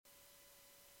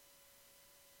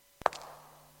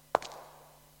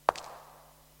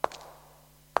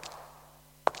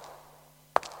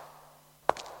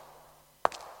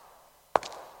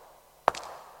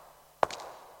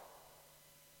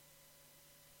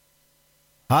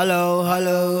Hello,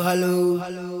 hello, hello,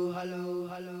 hello, hello,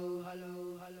 hello,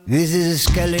 hello. This is a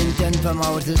skeleton from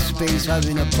outer space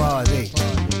having a party.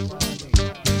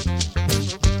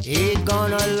 It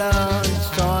gonna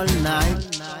last all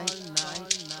night.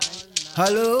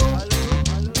 Hello,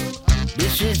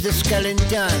 this is the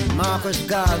skeleton, Marcus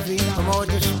Garvey from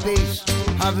outer space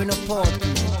having a party.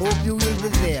 Hope you will be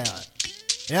there.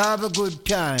 Have a good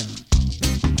time.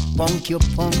 Punk your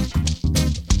punk.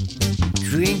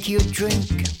 Drink you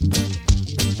drink,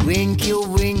 wink you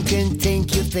wink and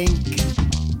think you think.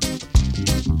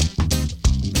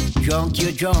 Drunk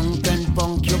you drunk and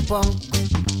punk you punk.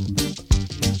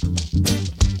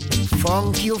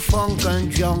 Funk you funk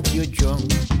and drunk you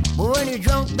drunk. But when you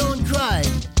drunk don't drive.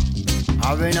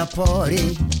 Having a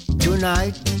party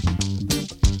tonight.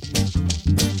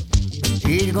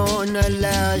 It's gonna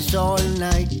last all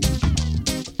night.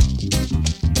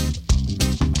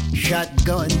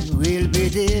 Shotgun will be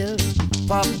there,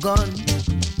 pop gun,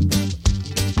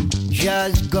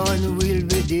 jazz gun will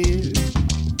be there.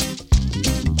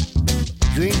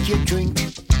 Drink you drink,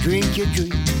 drink you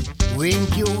drink,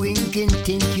 wink you wink and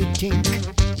think you think.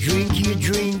 Drink you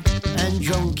drink and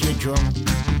drunk you drunk.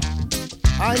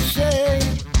 I say,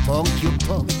 punk you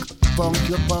punk, punk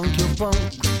you punk you punk.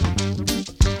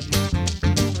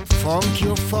 Funk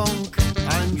you funk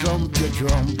and drunk you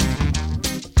drunk.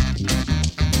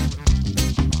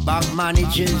 Bank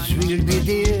managers will be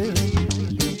there.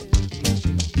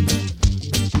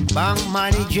 Bank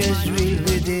managers will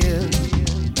be there.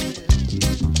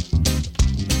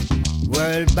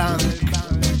 World Bank,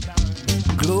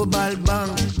 Global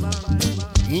Bank,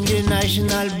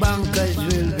 international bankers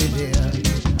will be there.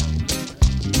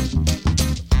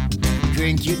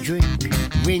 Drink you drink,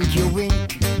 wink you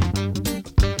wink.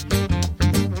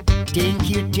 Think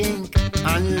you think,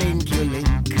 and link you link.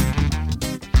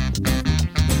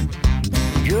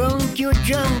 Drunk you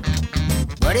drunk,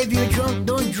 but if you're drunk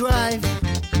don't drive.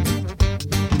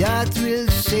 That will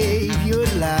save your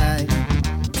life.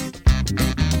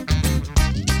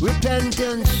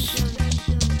 Repentance,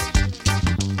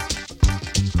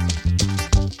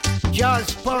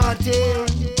 just party.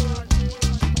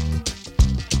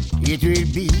 It will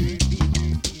be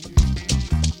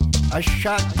a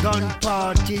shotgun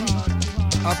party,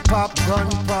 a popgun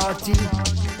party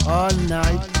all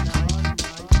night.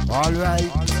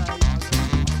 Alright,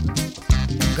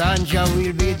 ganja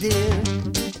will be there.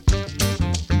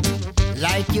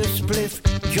 Light your spliff,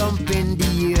 jump in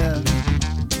the air.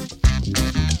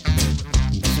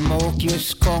 Smoke your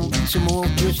skunk,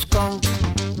 smoke your skunk.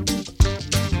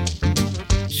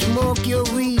 Smoke your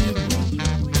weed.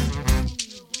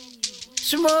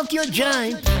 Smoke your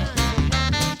joint.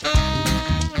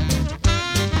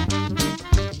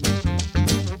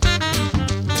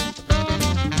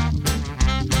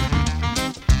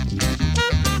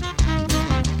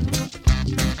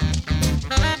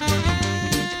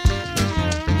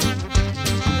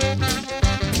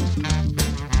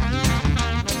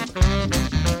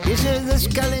 This is the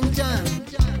skeleton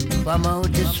from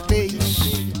outer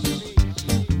space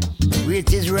with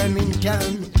his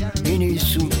Remington in his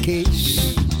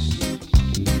suitcase.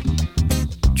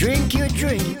 Drink you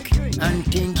drink and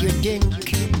think you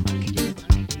think.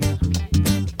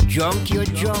 Drunk you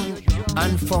drunk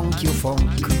and funk you funk.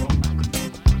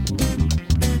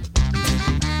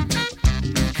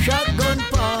 Shotgun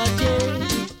party,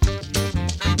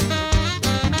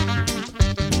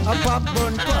 a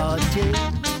popcorn party.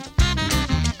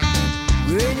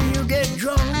 When you get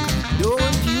drunk,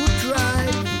 don't you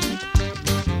drive.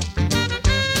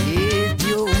 If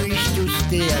you wish to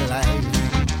stay alive,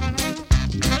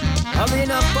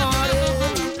 having a party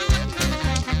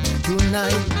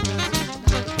tonight.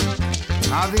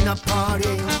 Having a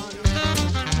party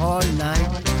all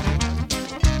night.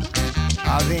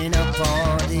 Having a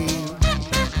party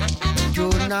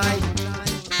tonight.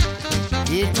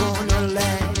 It's gonna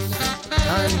last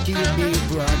until the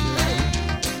broad light.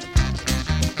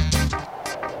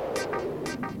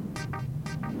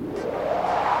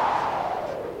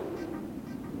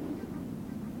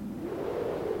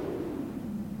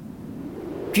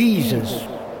 Jesus,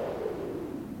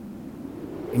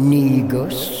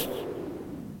 Negus.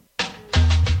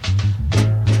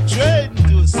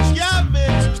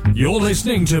 You're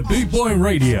listening to Boot Boy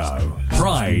Radio.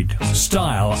 Pride,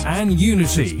 style, and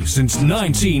unity since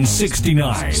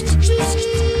 1969.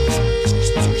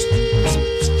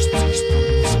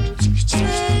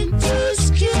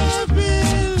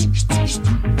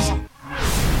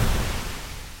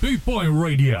 Boot Boy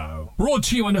Radio, brought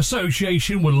to you in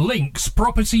association with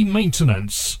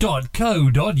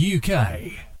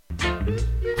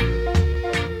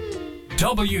linkspropertymaintenance.co.uk.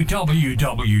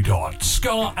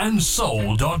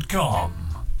 www.scarandsoul.com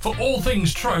for all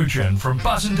things Trojan, from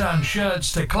button-down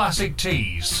shirts to classic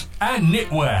tees and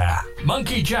knitwear,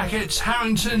 monkey jackets,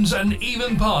 Harringtons and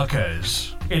even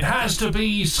Parkers. It has to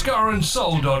be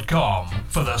scarandsoul.com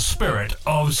for the spirit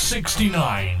of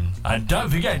 69. And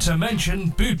don't forget to mention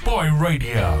Boot Boy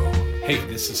Radio. Hey,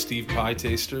 this is Steve Pie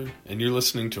Taster, and you're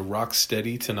listening to Rock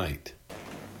Steady Tonight.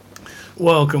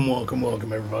 Welcome,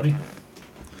 everybody.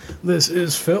 This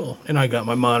is Phil, and I got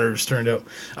my monitors turned up.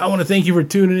 I want to thank you for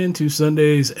tuning in to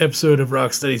Sunday's episode of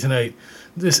Rock Steady Tonight.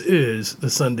 This is the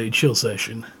Sunday Chill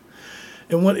Session.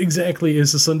 And what exactly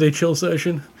is the Sunday Chill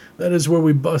Session? That is where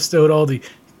we bust out all the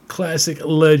classic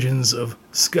legends of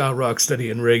ska, rock steady,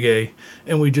 and reggae,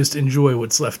 and we just enjoy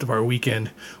what's left of our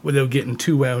weekend without getting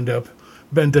too wound up,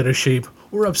 bent out of shape,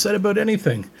 or upset about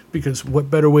anything, because what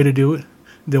better way to do it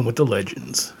than with the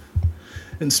legends?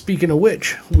 And speaking of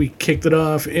which, we kicked it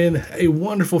off in a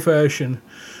wonderful fashion.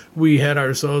 We had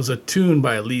ourselves a tune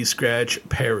by Lee Scratch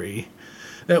Perry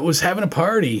that was having a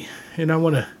party, and I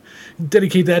want to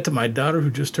dedicate that to my daughter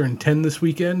who just turned 10 this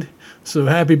weekend. So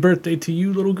happy birthday to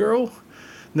you, little girl.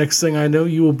 Next thing I know,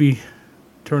 you will be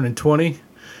turning 20,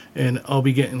 and I'll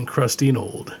be getting crusty and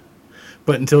old.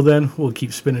 But until then, we'll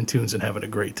keep spinning tunes and having a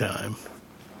great time.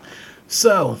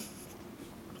 So,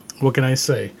 what can I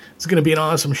say? It's going to be an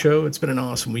awesome show. It's been an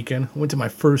awesome weekend. I went to my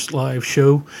first live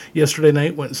show yesterday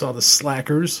night, went and saw the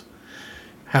Slackers.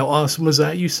 How awesome was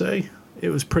that, you say? It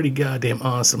was pretty goddamn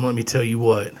awesome, let me tell you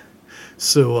what.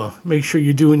 So, make sure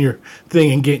you're doing your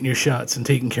thing and getting your shots and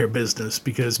taking care of business,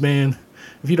 because, man,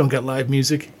 if you don't got live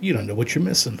music, you don't know what you're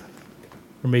missing.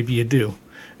 Or maybe you do,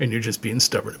 and you're just being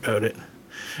stubborn about it.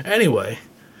 Anyway,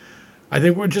 I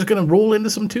think we're just going to roll into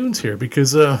some tunes here,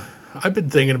 because I've been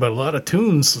thinking about a lot of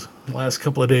tunes the last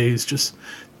couple of days. Just,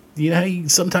 you know how you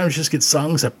sometimes just get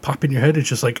songs that pop in your head, it's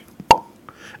just like,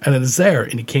 and then it's there,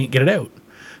 and you can't get it out.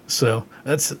 So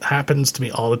that happens to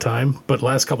me all the time, but the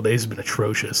last couple of days have been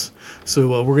atrocious.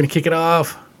 So we're going to kick it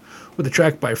off with a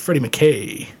track by Freddie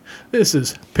McKay. This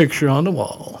is Picture on the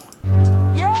Wall.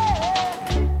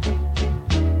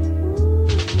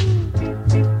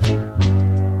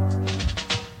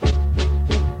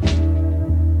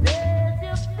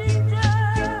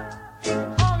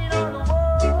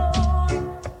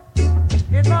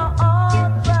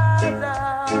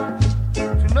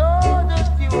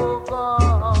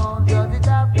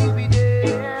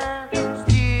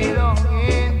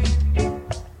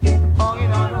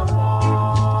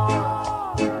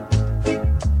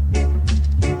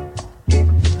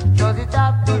 Does it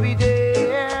have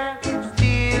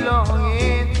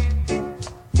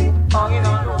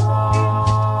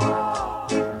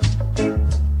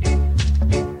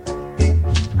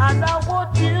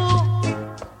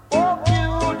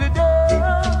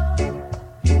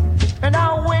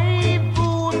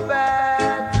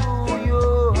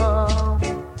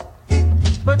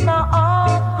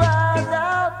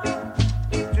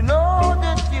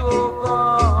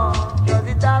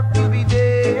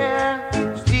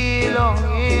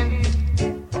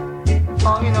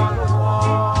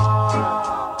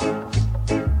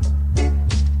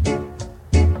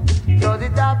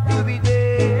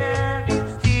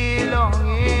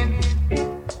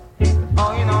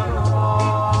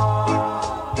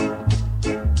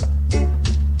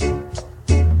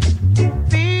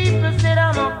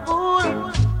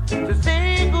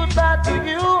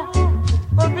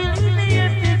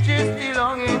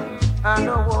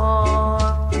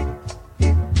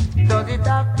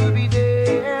to be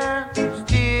there,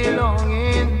 still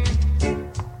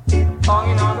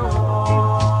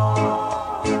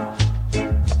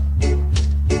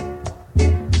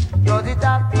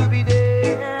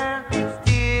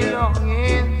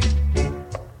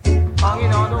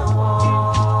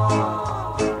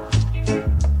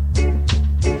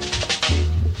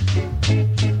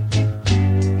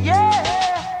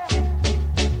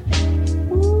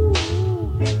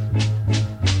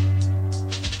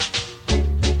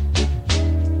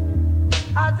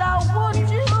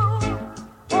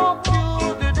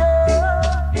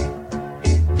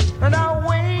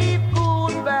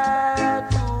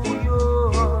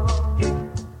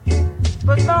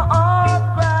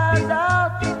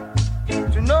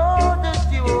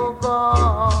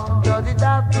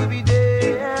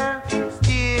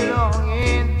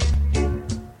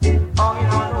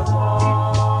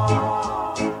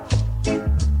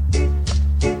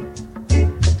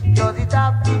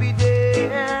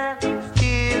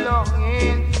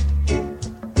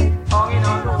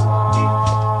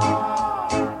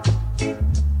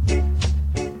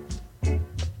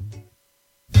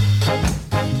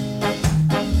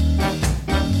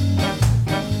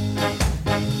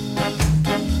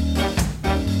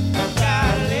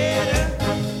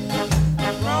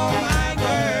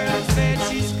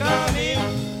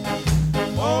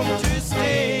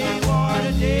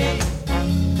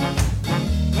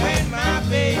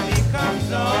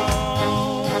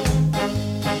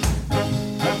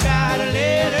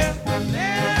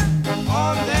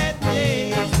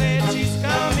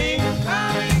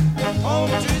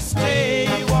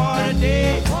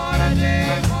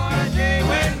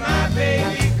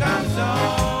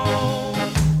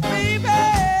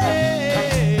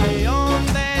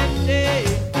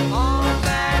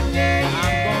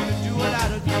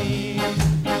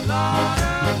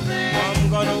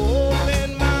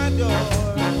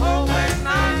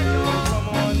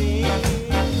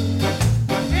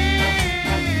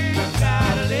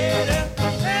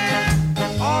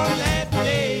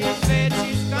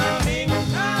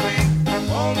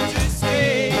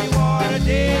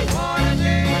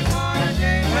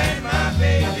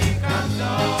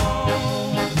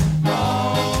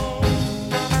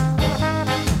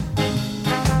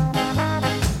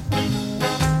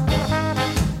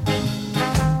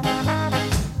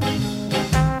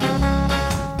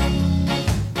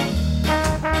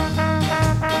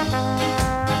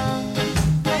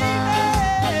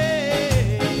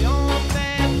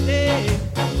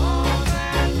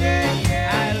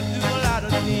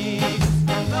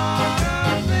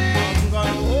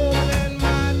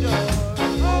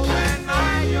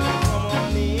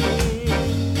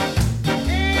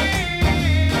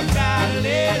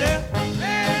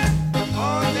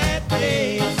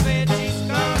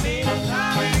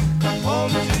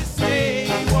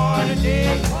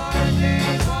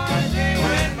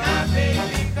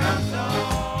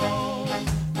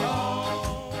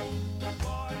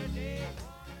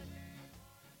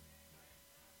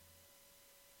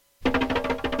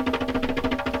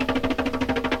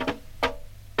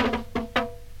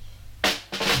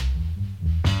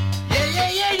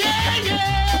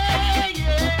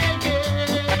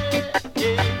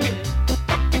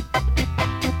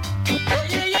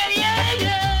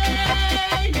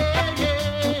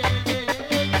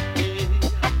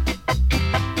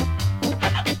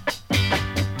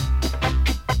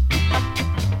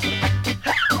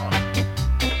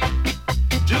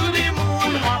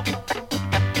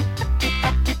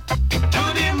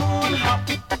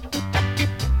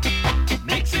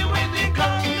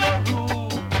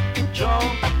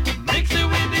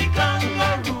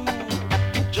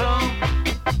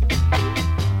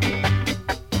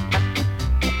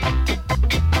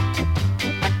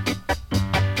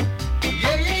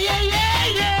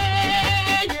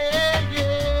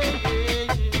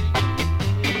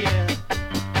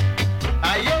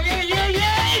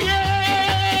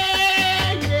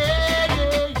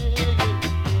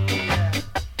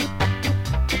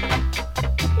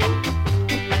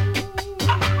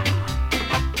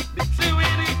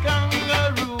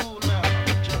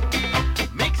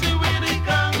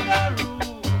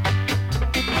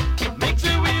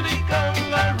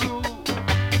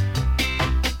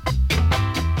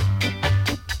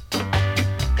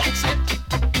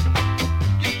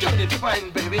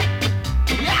fighting, baby.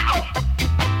 Yeah!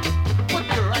 Put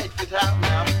your right foot out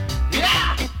now.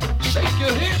 Yeah! Shake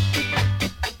your hip.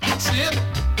 That's it.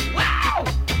 Wow!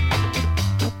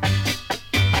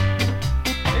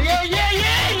 Yeah, yeah,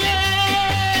 yeah,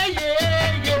 yeah, yeah,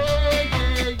 yeah, yeah,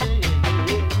 yeah,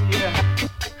 yeah.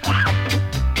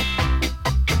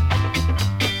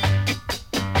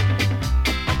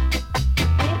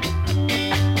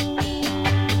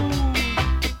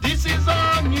 This is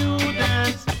our new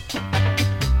dance.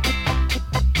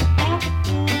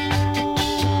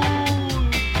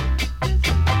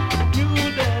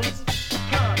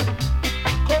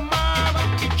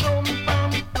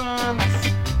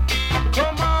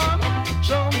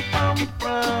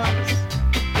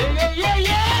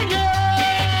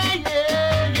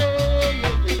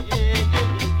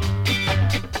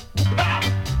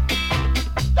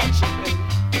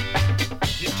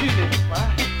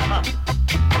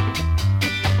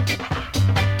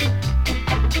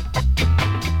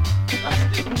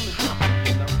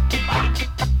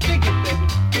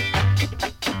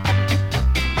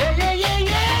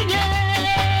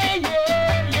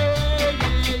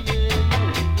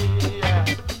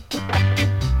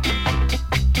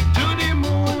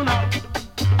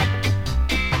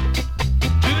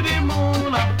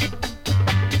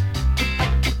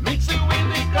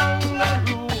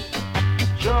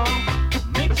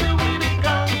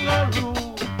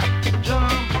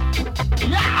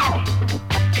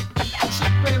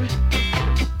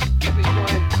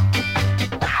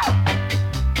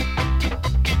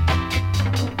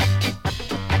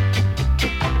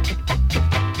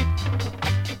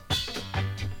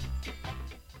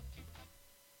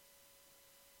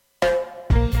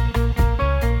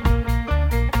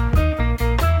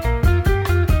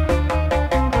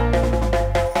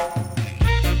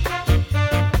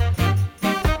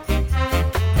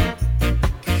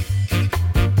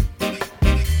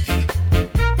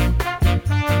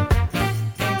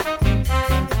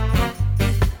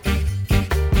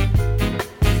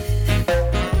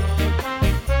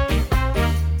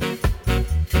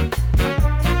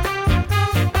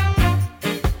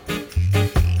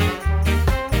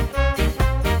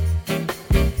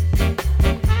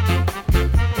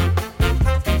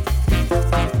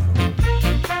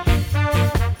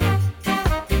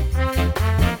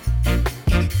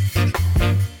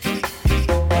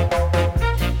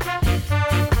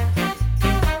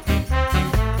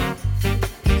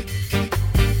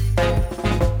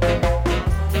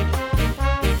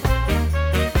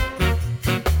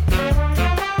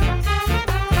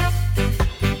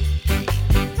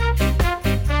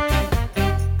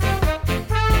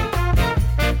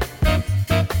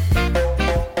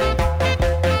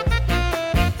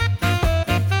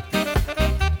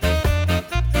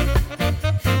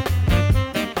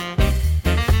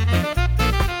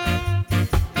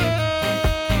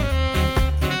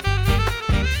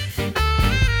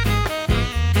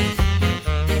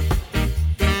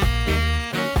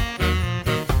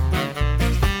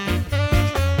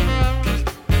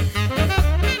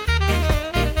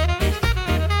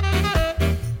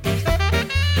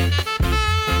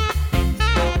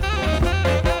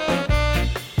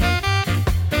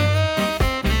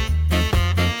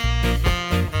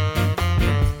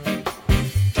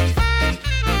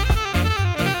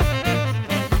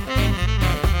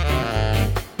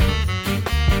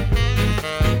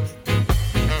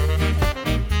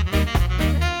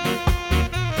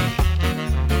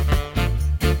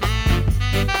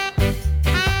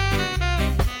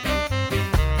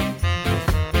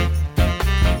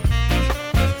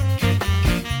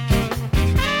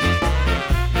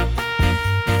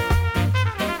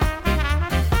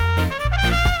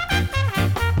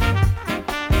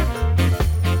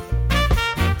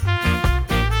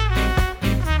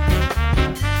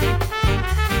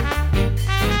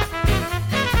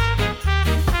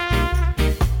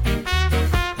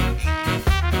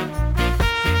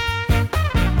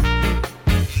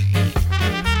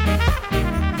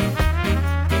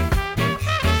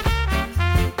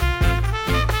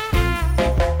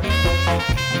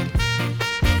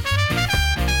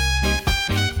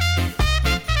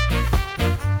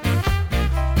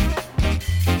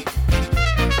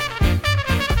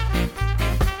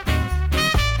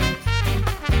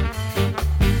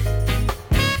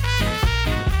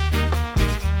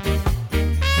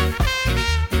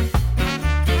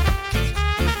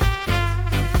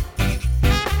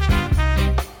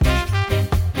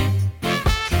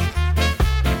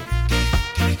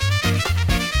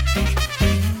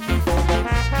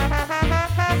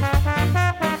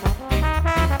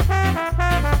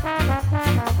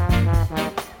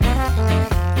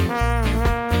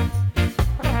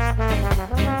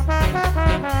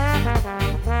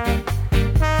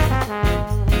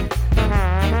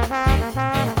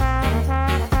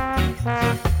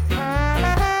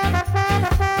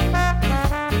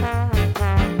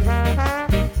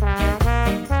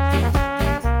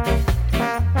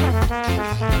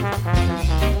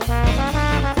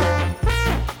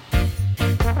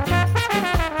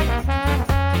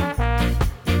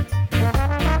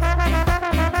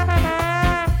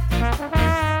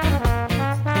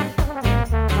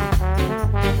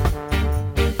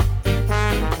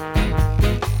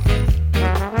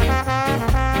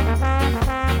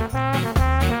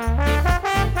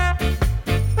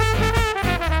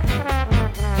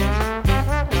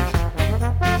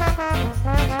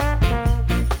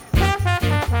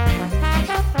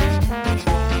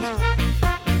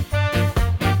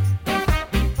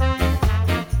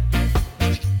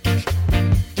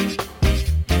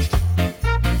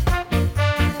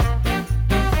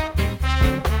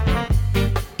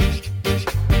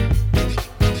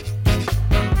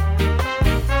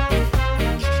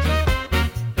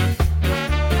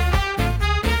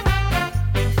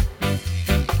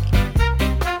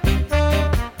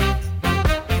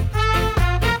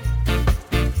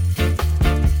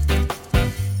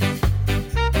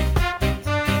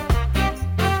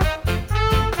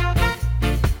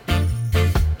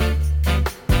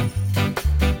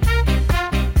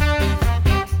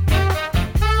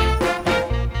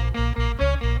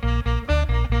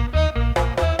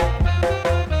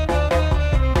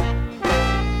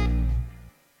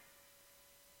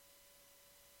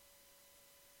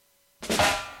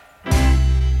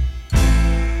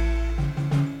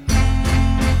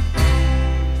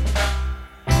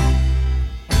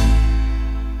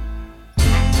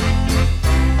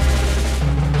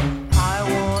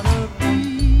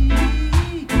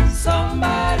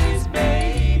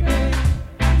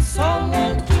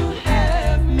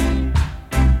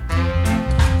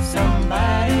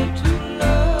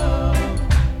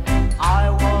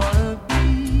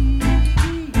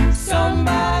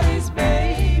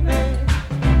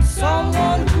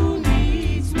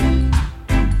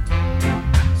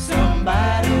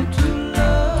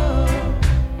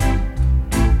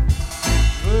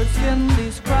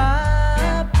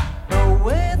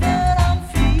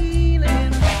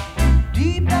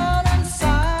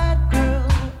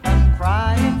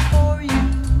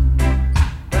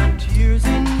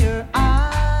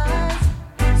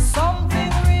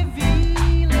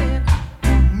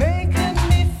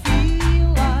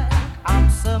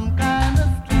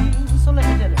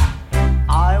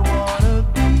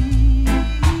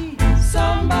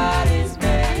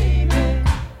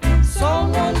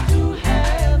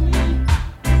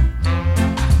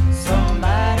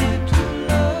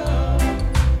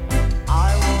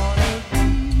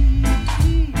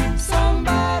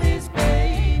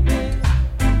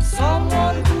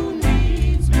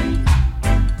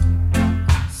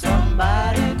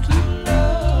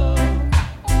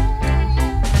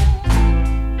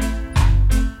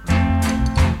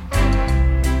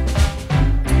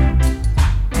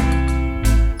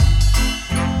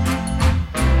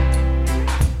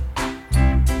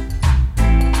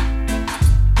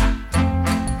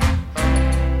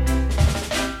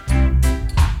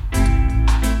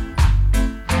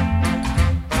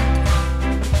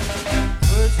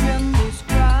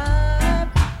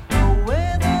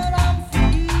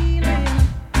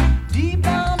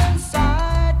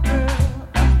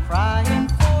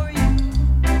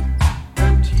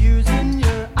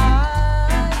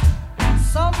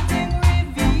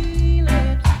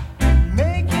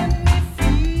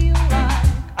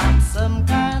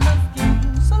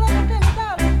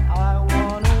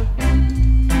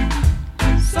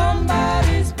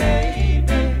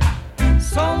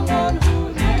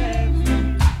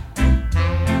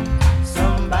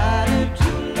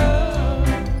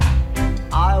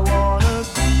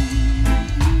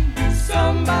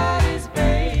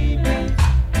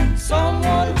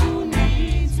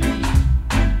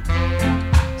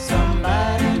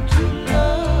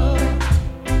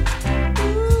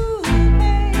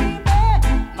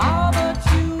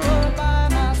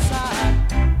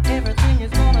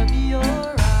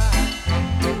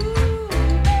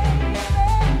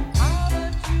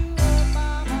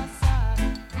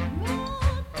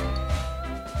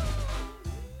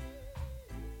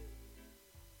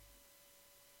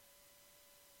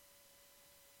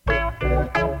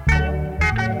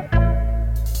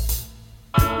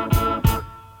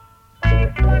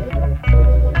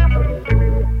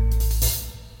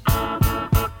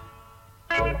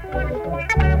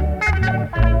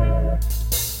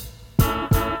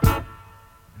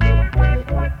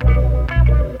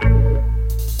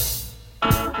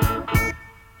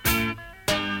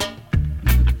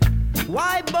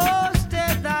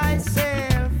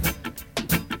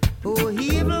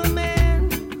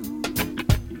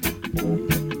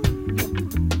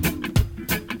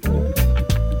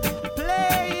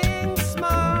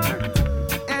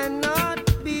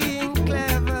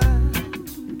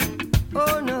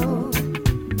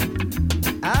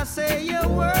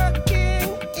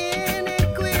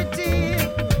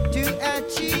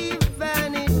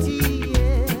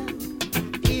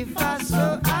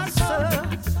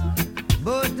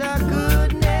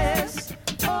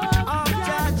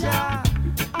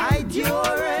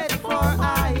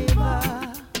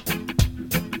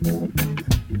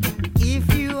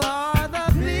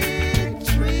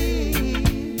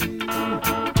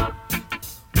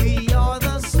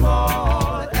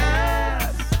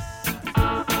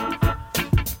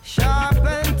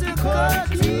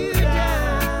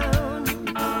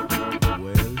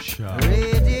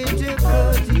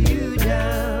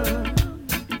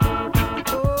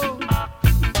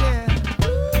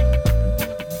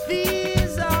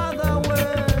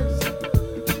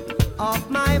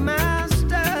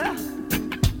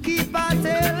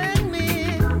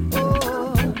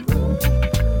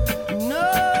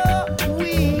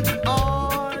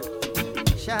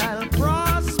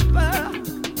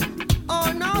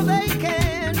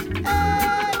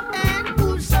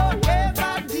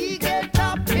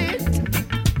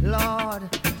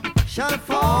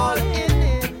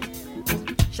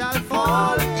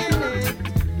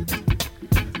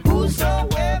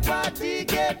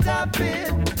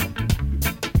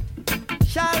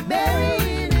 shall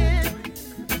bury in it,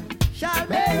 shall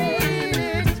bury in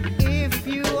it. If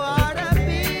you are a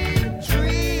big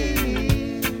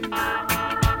tree,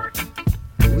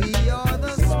 we are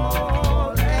the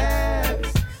small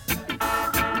axe,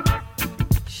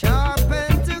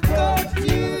 sharpened to cut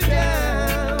you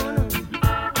down,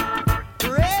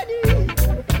 ready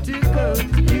to cut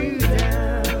you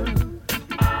down.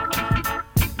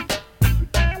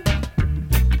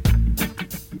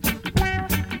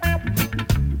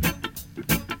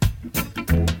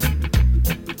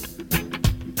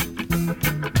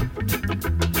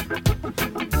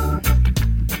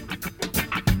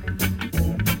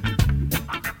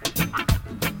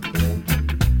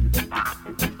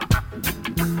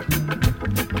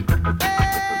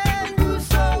 And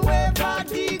whosoever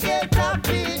dig a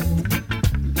pit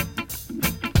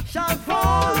shall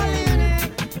fall in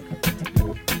it,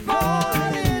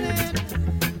 fall in it.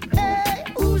 Hey,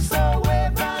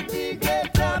 whosoever dig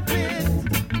a pit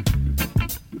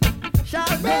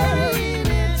shall bury in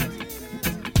it,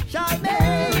 shall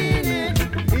bury in it.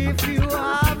 If you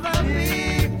have a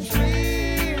big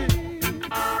tree,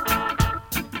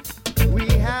 we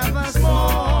have a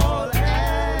small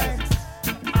axe,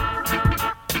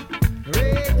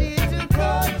 ready to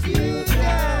cut you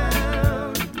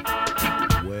down,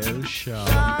 Well, sharp.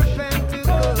 sharpened to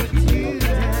cut you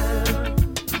down.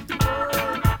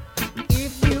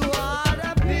 If you are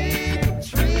a big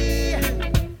tree,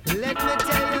 let me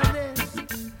tell you this,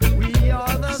 we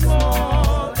are the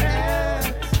small axe,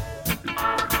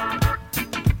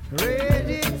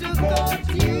 ready to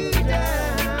cut you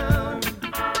down,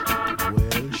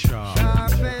 Well, sharp.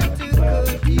 sharpened to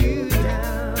cut you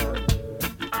down.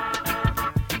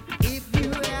 If you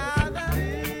have a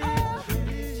big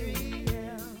tree,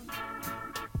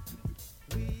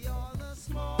 we are the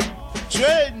small.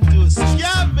 Trading to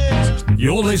scam it.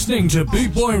 You're listening to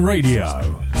Boot Boy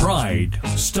Radio. Pride,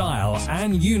 style,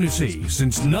 and unity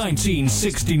since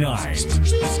 1969.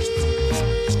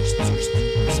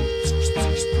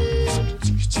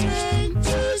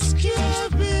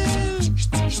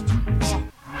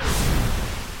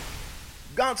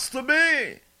 Gots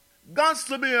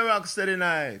to be a rock steady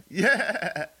night.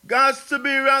 Yeah. Gots to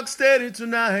be rock steady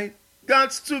tonight.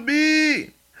 Gots to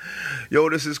be. Yo,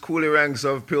 this is Coolie Ranks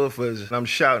of Pilfers. I'm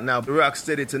shouting out rock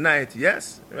steady tonight.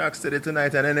 Yes, rock steady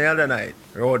tonight and any other night.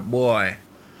 Road boy.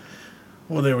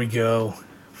 Well, there we go.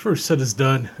 First set is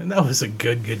done, and that was a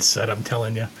good set, I'm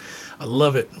telling you. I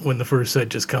love it when the first set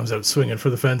just comes out swinging for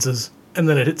the fences, and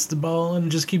then it hits the ball and it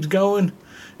just keeps going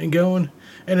and going,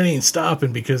 and it ain't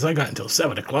stopping because I got until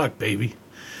 7 o'clock, baby.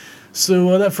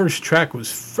 So that first track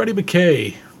was Freddie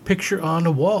McKay, Picture on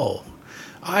the Wall.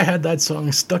 I had that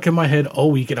song stuck in my head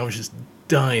all week, and I was just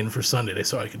dying for Sunday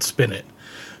so I could spin it.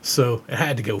 So it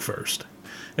had to go first.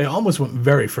 It almost went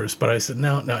very first, but I said,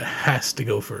 no, it has to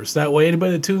go first. That way,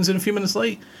 anybody that tunes in a few minutes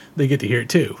late, they get to hear it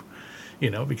too.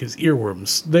 You know, because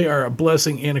earworms, they are a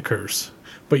blessing and a curse.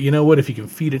 But you know what? If you can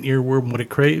feed an earworm what it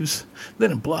craves,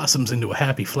 then it blossoms into a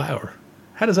happy flower.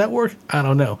 How does that work? I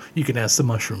don't know. You can ask the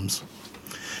mushrooms.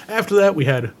 After that, we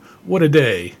had What a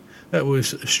Day. That was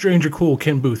Stranger Cool,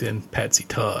 Ken Booth, and Patsy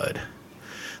Todd.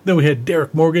 Then we had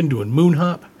Derek Morgan doing Moon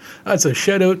Hop. That's a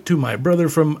shout out to my brother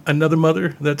from another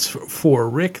mother. That's for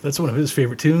Rick. That's one of his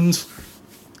favorite tunes.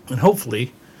 And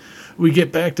hopefully we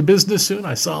get back to business soon.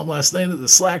 I saw him last night at the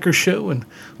Slacker show, and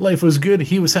life was good.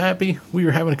 He was happy. We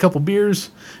were having a couple beers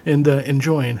and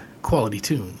enjoying quality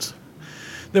tunes.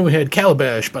 Then we had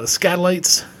Calabash by the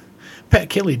Scatolites. Pat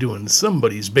Kelly doing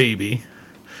Somebody's Baby.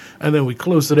 And then we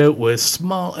closed it out with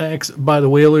Small Axe by the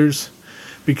Wailers,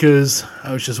 because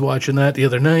I was just watching that the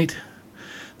other night.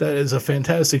 That is a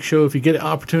fantastic show. If you get an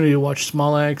opportunity to watch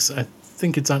Small Axe, I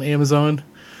think it's on Amazon.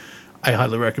 I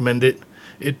highly recommend it.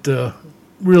 It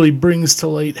really brings to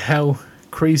light how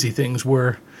crazy things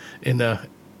were, and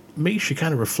makes you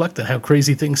kind of reflect on how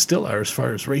crazy things still are as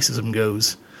far as racism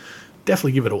goes.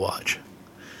 Definitely give it a watch.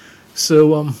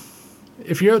 So,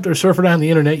 if you're out there surfing on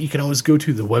the internet, you can always go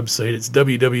to the website. It's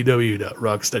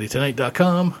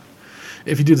www.rocksteadytonight.com.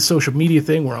 If you do the social media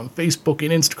thing, we're on Facebook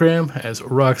and Instagram as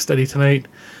Rocksteady Tonight,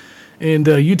 and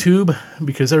YouTube,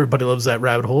 because everybody loves that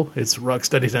rabbit hole. It's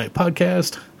Rocksteady Tonight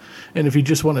Podcast. And if you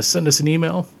just want to send us an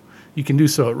email, you can do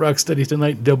so at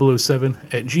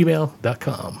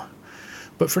rocksteadytonight007@gmail.com.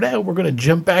 But for now, we're going to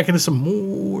jump back into some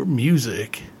more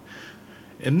music.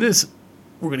 And this,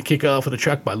 we're going to kick off with a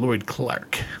track by Lloyd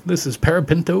Clark. This is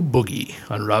Parapinto Boogie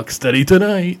on Rocksteady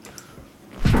Tonight.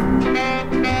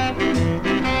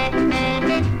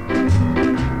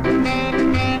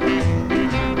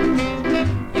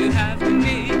 You have to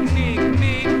make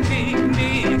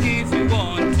if you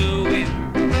want to win.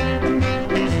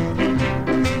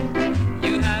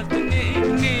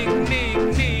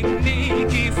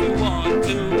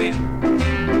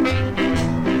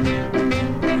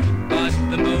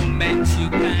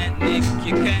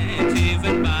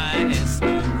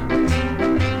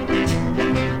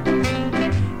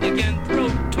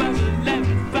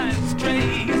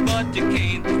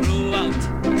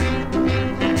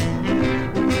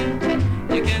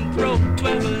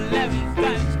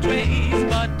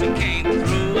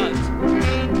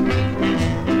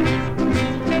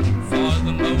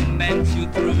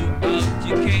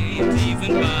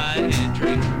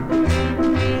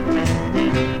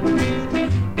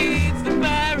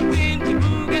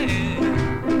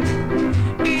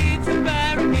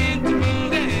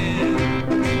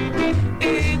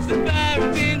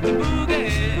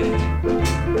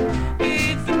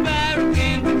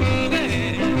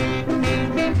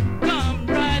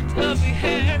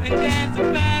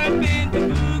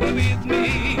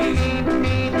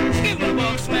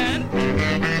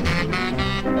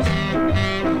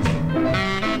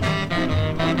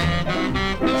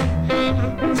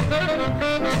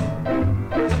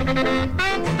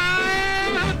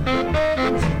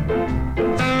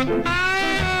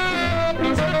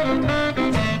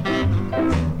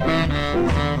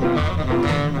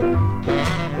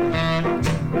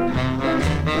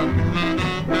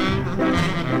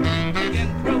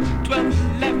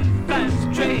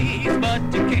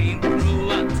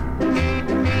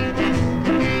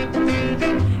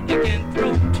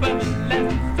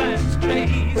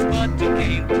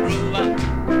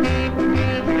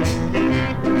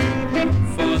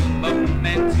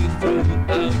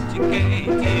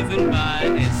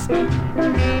 It's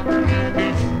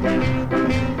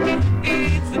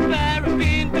the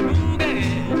parapin boogie.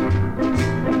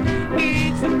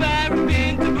 It's the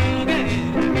parapin boogie.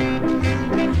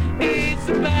 It's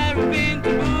the parapin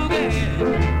boogie.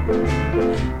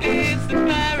 It's the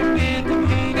parapin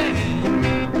boogie.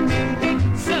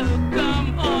 So come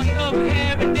on over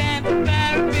here and dance the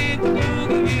parapin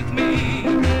boogie with me.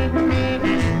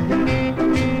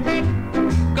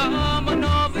 Come on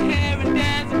over here and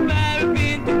dance the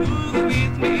parapin boogie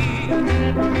with me.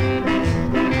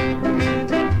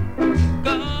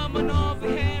 Come on over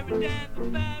here and dance the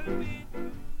parapin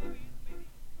boogie with me.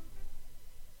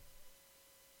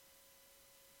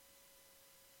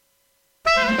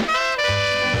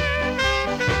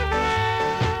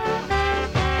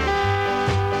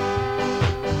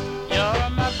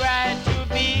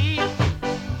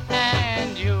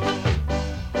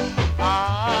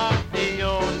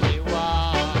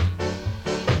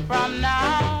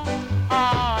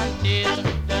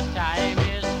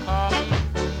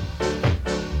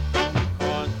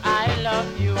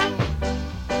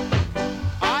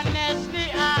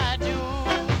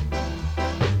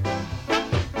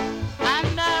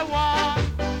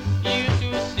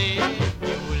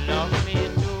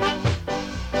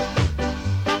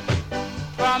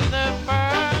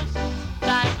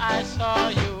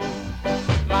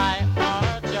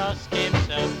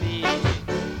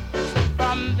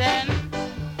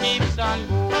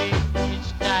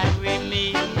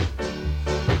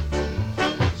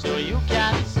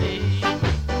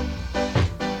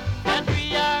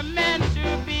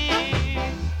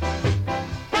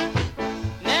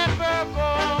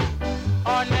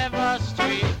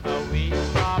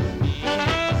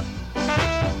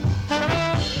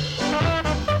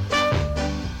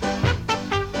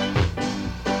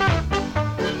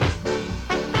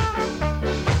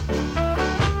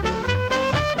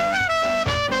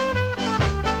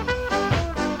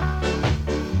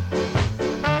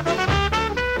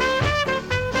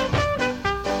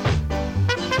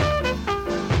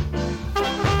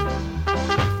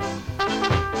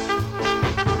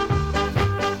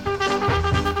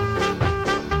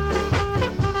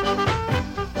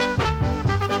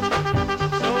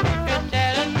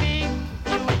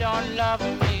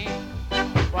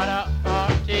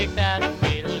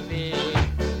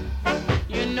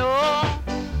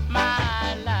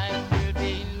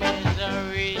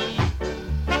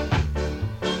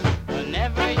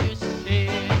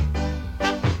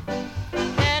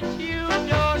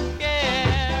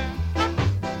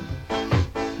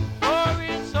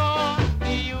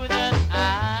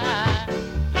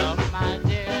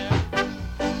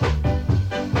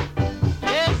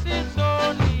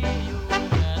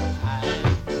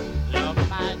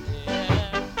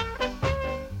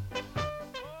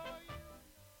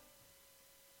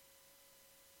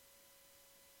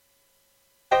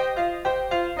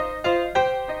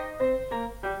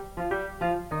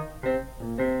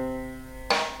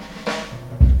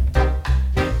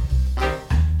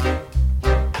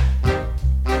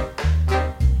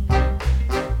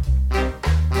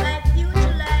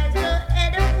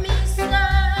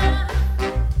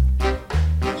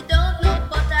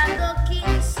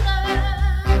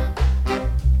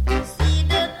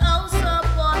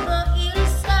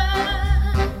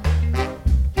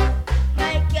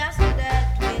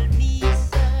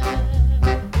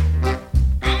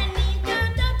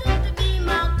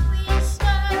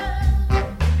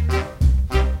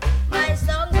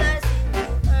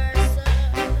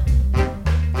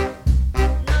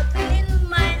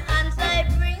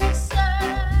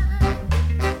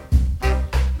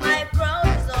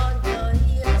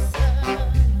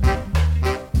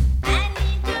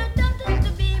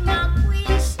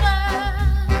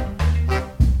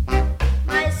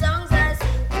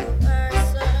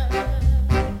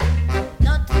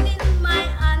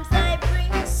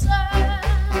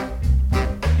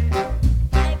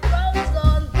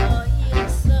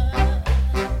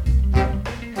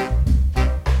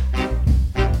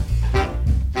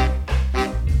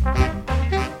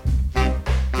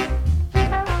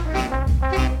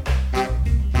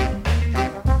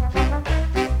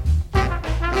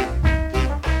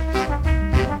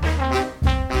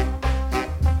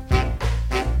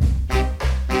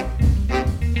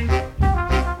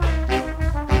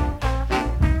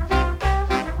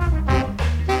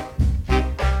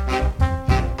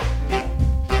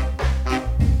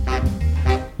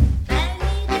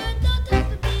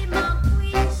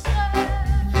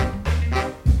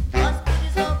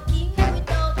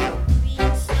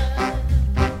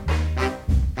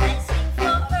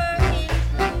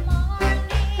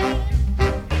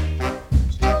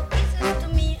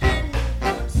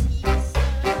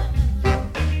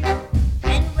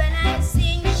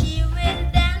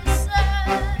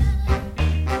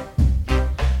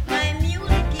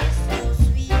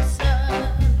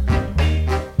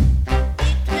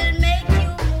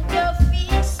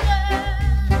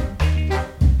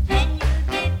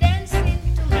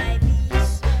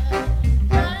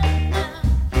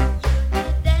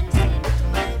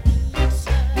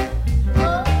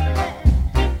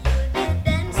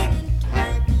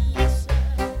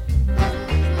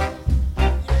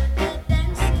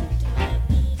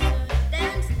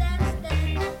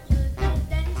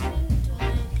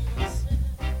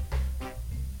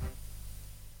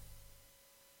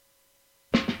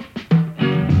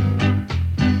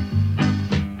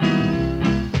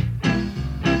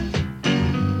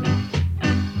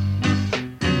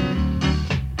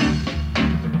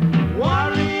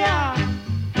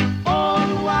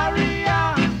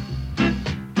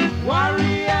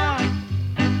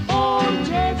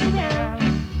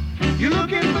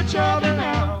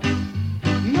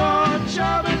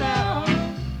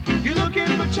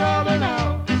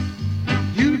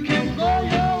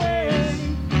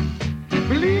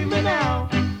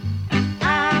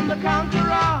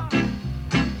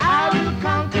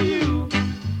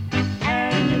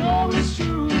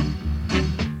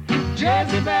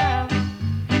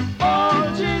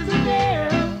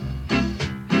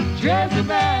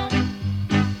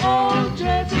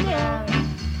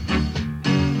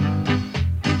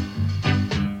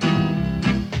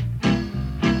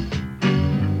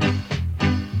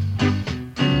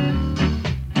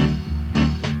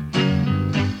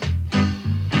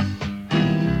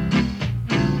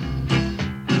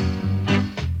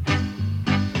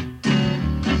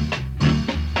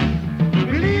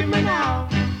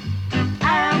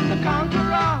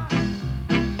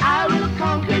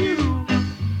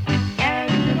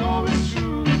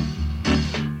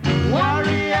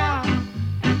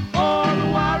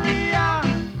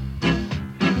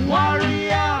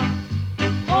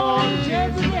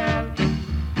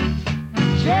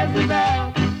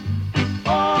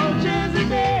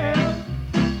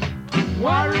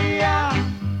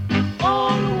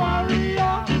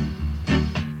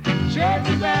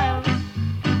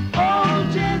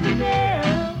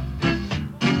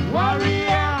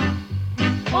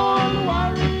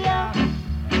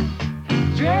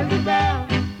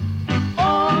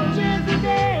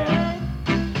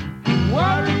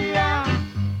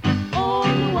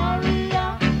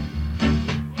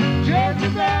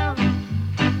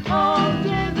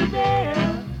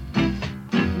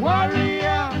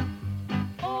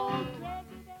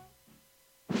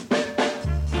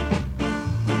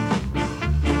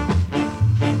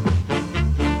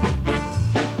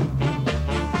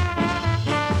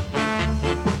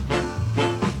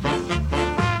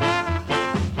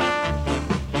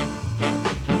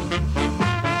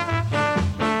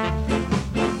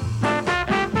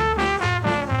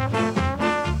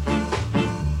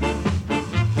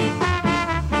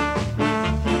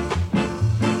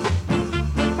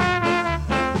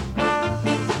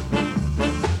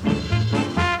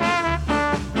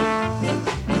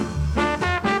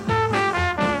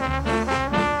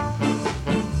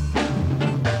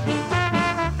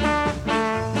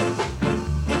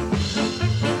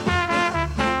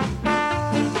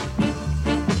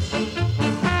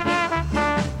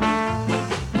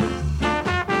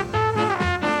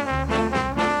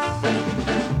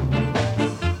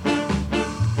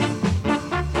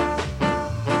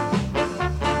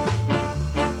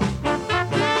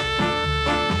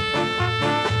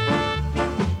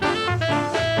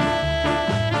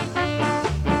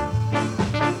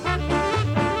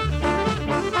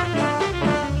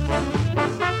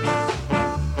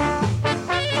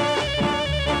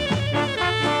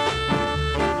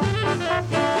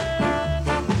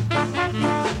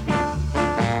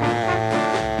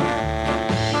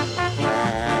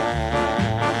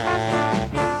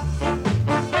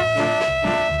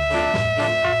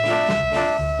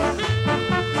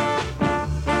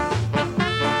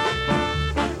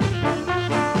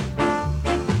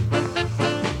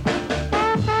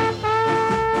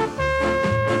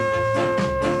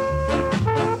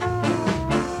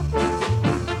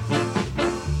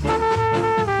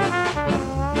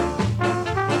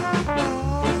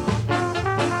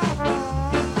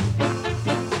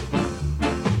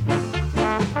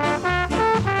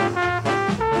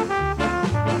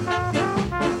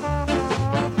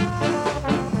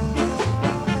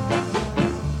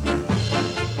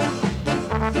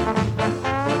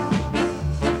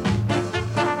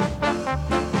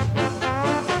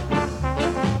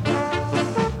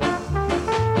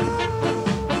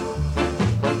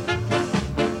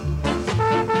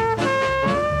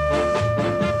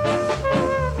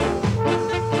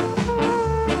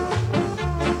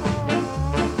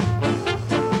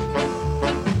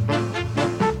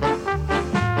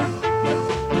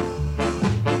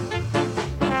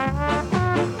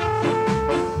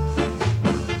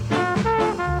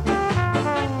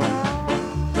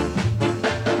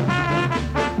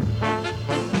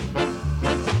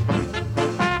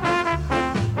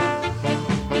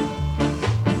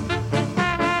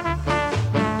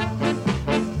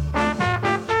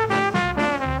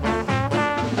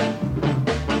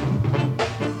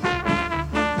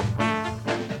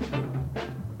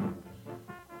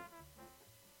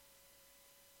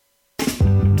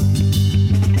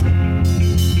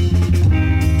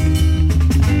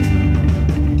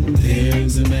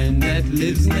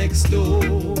 lives next door.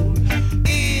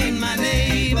 In my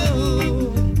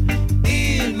neighborhood,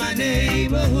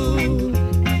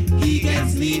 he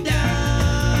gets me down.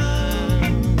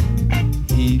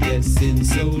 He gets in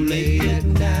so late at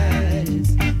night,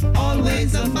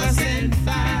 always a fuss and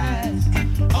fight,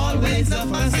 always a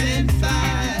fuss and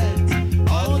fight,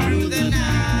 all through the night.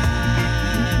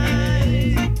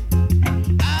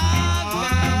 I've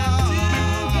got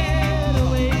to get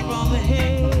away from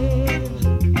here.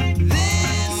 This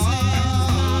is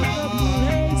not the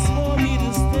place for me to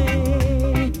stay.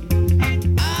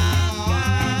 I've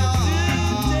got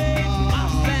to take my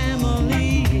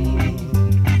family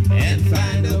and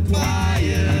find a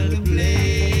quiet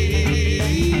place.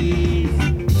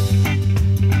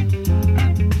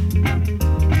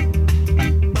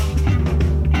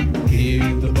 Hear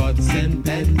the buds and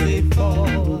pens they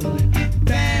fall,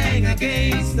 bang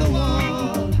against the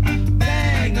wall,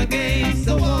 bang against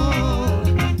the wall,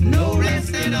 no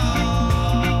rest at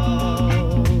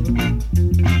all.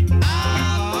 I've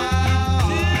got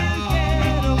to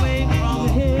get away from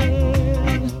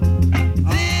here.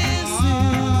 This is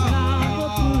not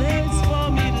the place for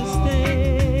me to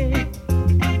stay.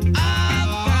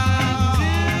 I've got to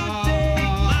take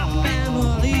my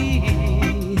family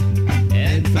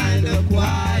and find a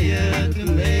quiet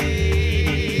place.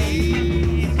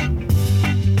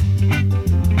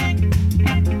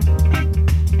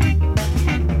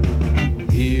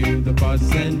 Hear the buds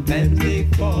and pens they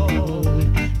fall,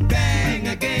 bang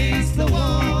against the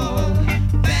wall,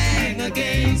 bang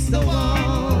against the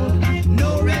wall,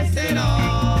 no rest at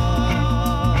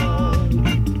all.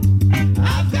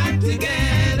 I've got to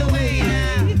get away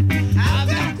now. I've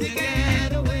got to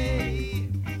get away.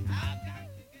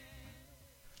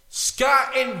 Ska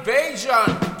Invasion,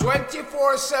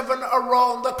 24/7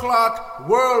 around the clock,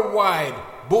 worldwide.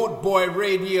 Boot Boy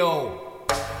Radio.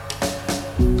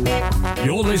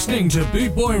 You're listening to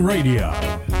Boot Boy Radio.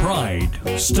 Pride,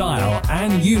 style,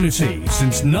 and unity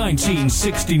since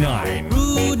 1969.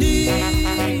 Rudy,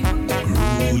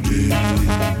 Rudy,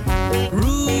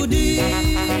 Rudy,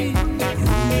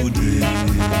 Rudy,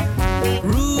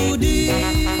 Rudy,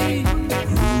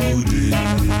 Rudy,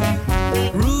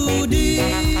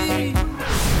 Rudy.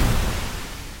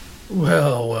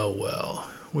 Well.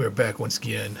 We're back once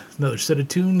again. Another set of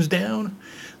tunes down.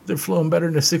 They're flowing better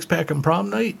than a six-pack on prom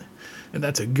night. And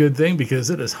that's a good thing because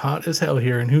it is hot as hell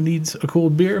here. And who needs a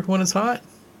cold beer when it's hot?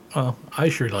 Well, I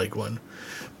sure like one.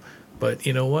 But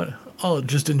you know what? I'll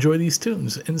just enjoy these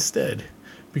tunes instead.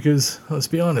 Because, let's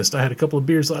be honest, I had a couple of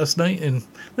beers last night and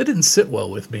they didn't sit well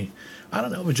with me. I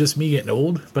don't know if it's just me getting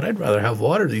old, but I'd rather have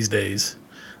water these days.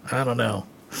 I don't know.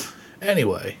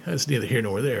 Anyway, that's neither here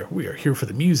nor there. We are here for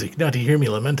the music, not to hear me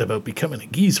lament about becoming a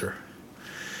geezer.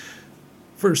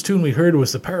 First tune we heard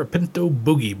was the Parapinto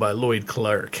Boogie by Lloyd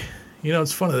Clark. You know,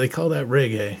 it's funny, they call that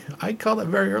reggae. I call that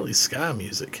very early ska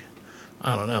music.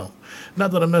 I don't know. Not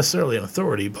that I'm necessarily an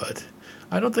authority, but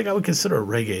I don't think I would consider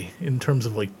reggae in terms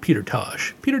of like Peter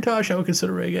Tosh. Peter Tosh I would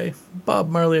consider reggae. Bob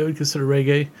Marley I would consider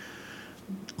reggae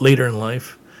later in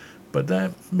life. But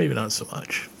that, maybe not so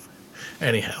much.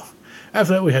 Anyhow.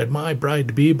 After that, we had My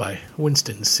Bride-to-Be by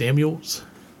Winston Samuels.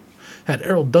 Had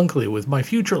Errol Dunkley with My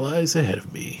Future Lies Ahead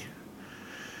of Me.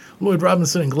 Lloyd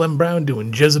Robinson and Glenn Brown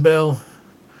doing Jezebel.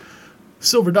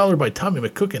 Silver Dollar by Tommy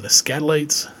McCook and the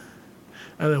Scatolites.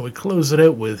 And then we close it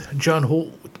out with John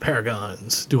Holt with the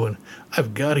Paragons doing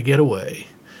I've Gotta Get Away.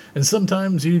 And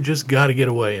sometimes you just gotta get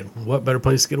away. And what better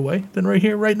place to get away than right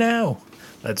here, right now?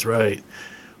 That's right.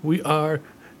 We are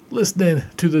listening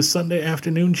to the Sunday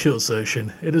afternoon chill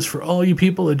session. It is for all you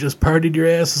people that just partied your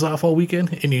asses off all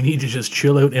weekend and you need to just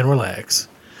chill out and relax.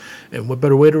 And what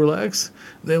better way to relax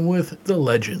than with the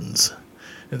Legends.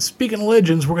 And speaking of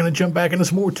Legends, we're going to jump back into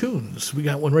some more tunes. We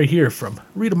got one right here from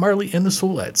Rita Marley and the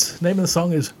Soulettes. The name of the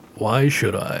song is Why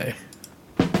Should I?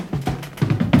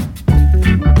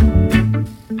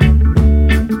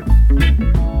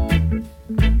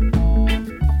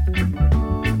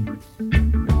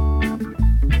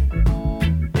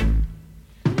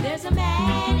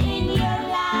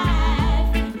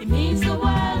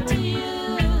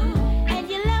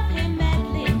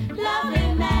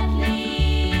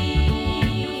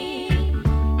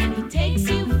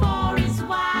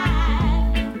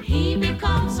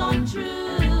 Untrue,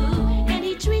 and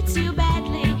he treats you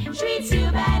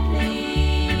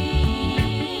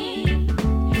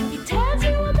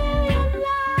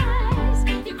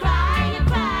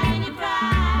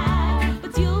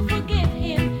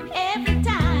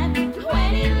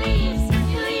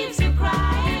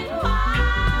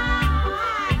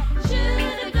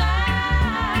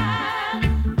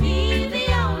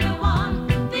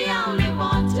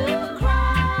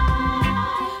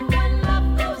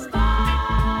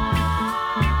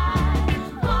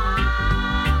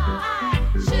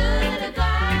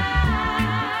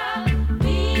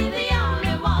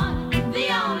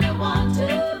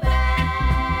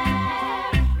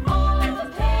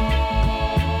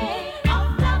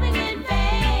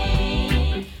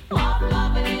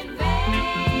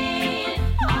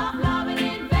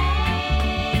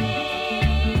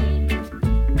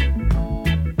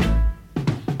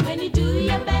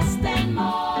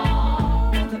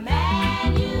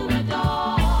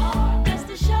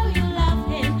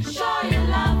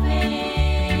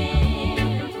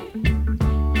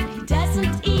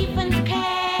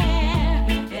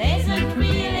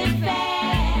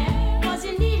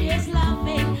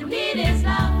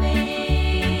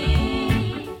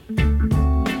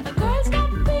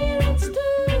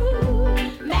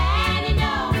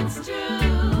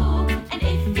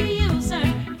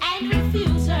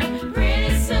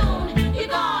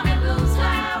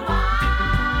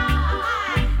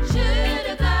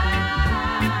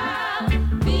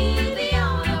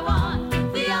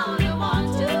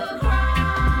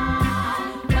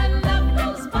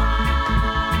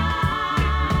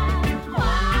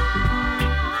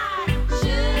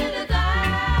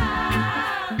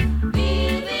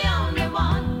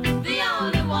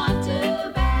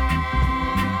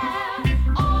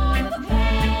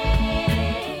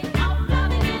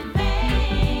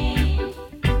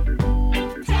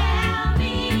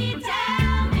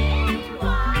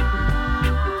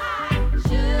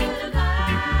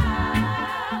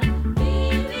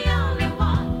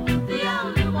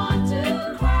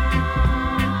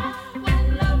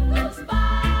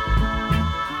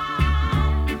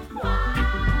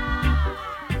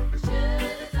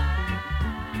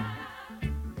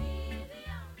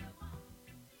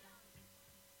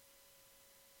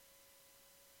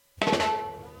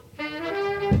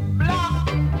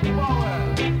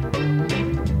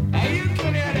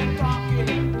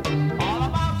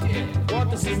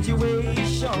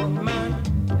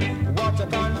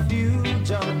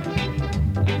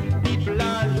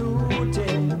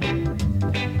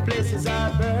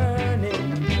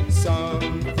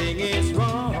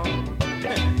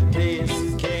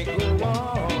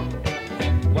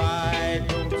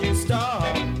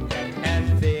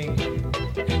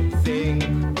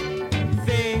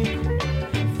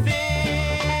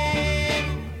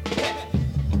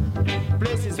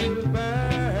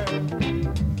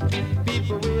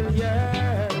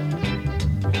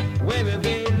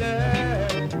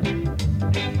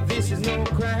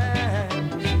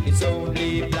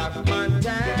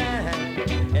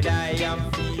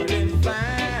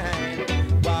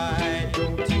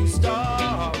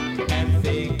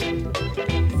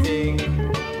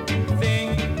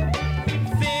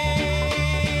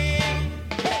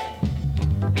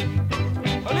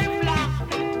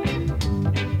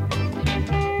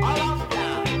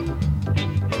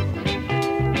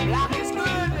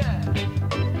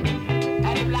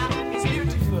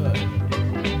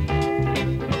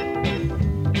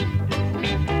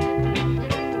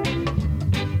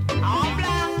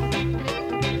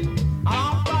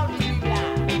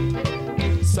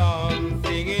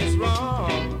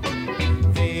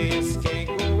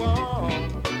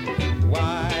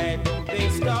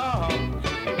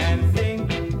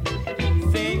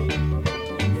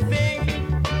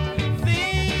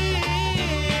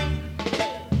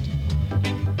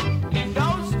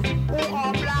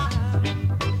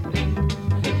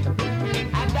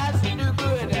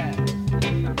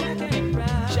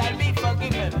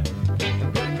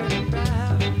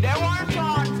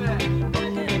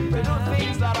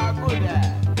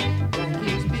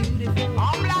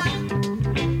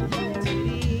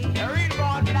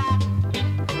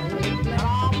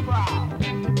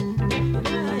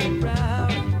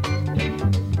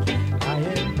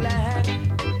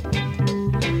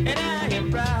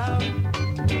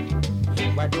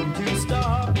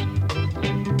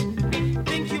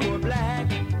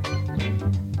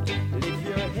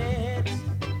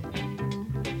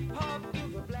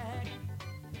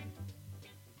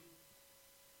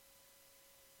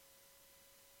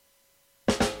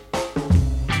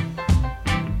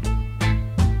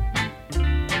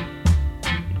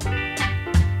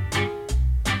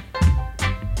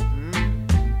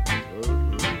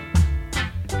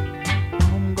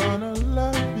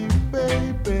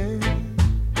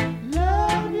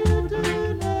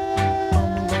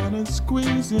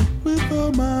you with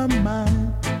all my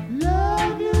mind.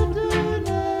 Love you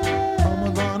tonight.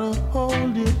 I'm gonna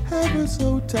hold you ever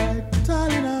so tight.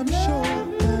 Darling, I'm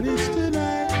sure that it's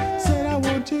tonight. Said I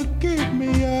want you to give me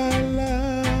your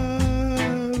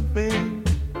loving.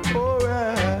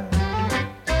 Alright.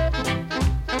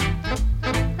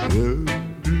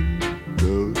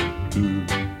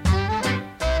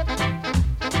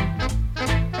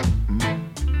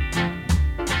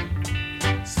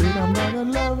 Said I'm gonna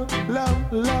love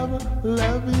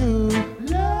you.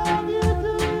 Love you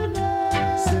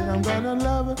tonight. Said I'm gonna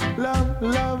love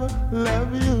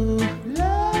you.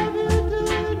 Love you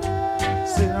tonight.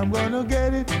 Said I'm gonna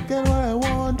get what I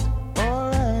want.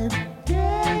 Alright.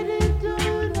 Get it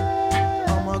tonight.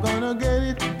 I'm gonna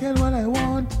get what I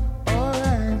want.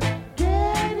 Alright.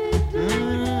 Get it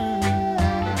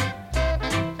tonight.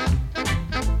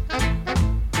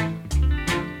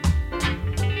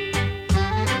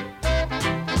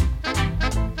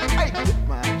 Shake it,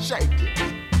 man, shake it.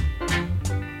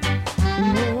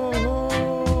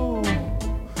 Whoa,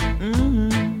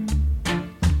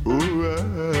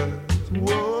 alright.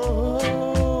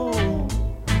 Whoa,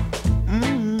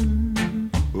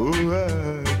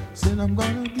 alright. Said I'm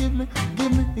gonna give me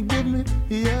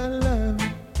your love.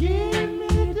 Give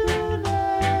me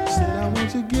tonight. Said I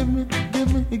want you to give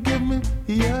me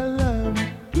your love.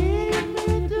 Give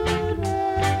me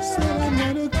tonight. Said I'm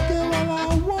gonna get what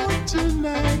I want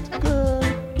tonight, girl.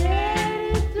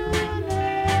 Get it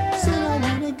tonight. Said I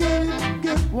wanna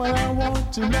get what I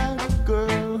want tonight,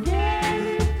 girl. Get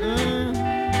it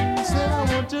tonight. Said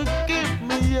I want you to give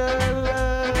me your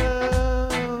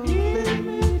love. Give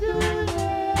me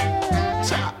tonight.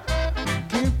 Chop.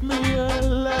 Give me your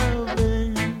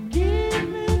loving. Give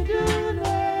me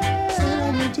tonight. Said I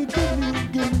want you to give me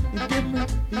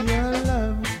your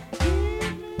love.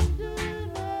 Give me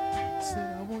tonight.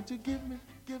 Said I want you to give me.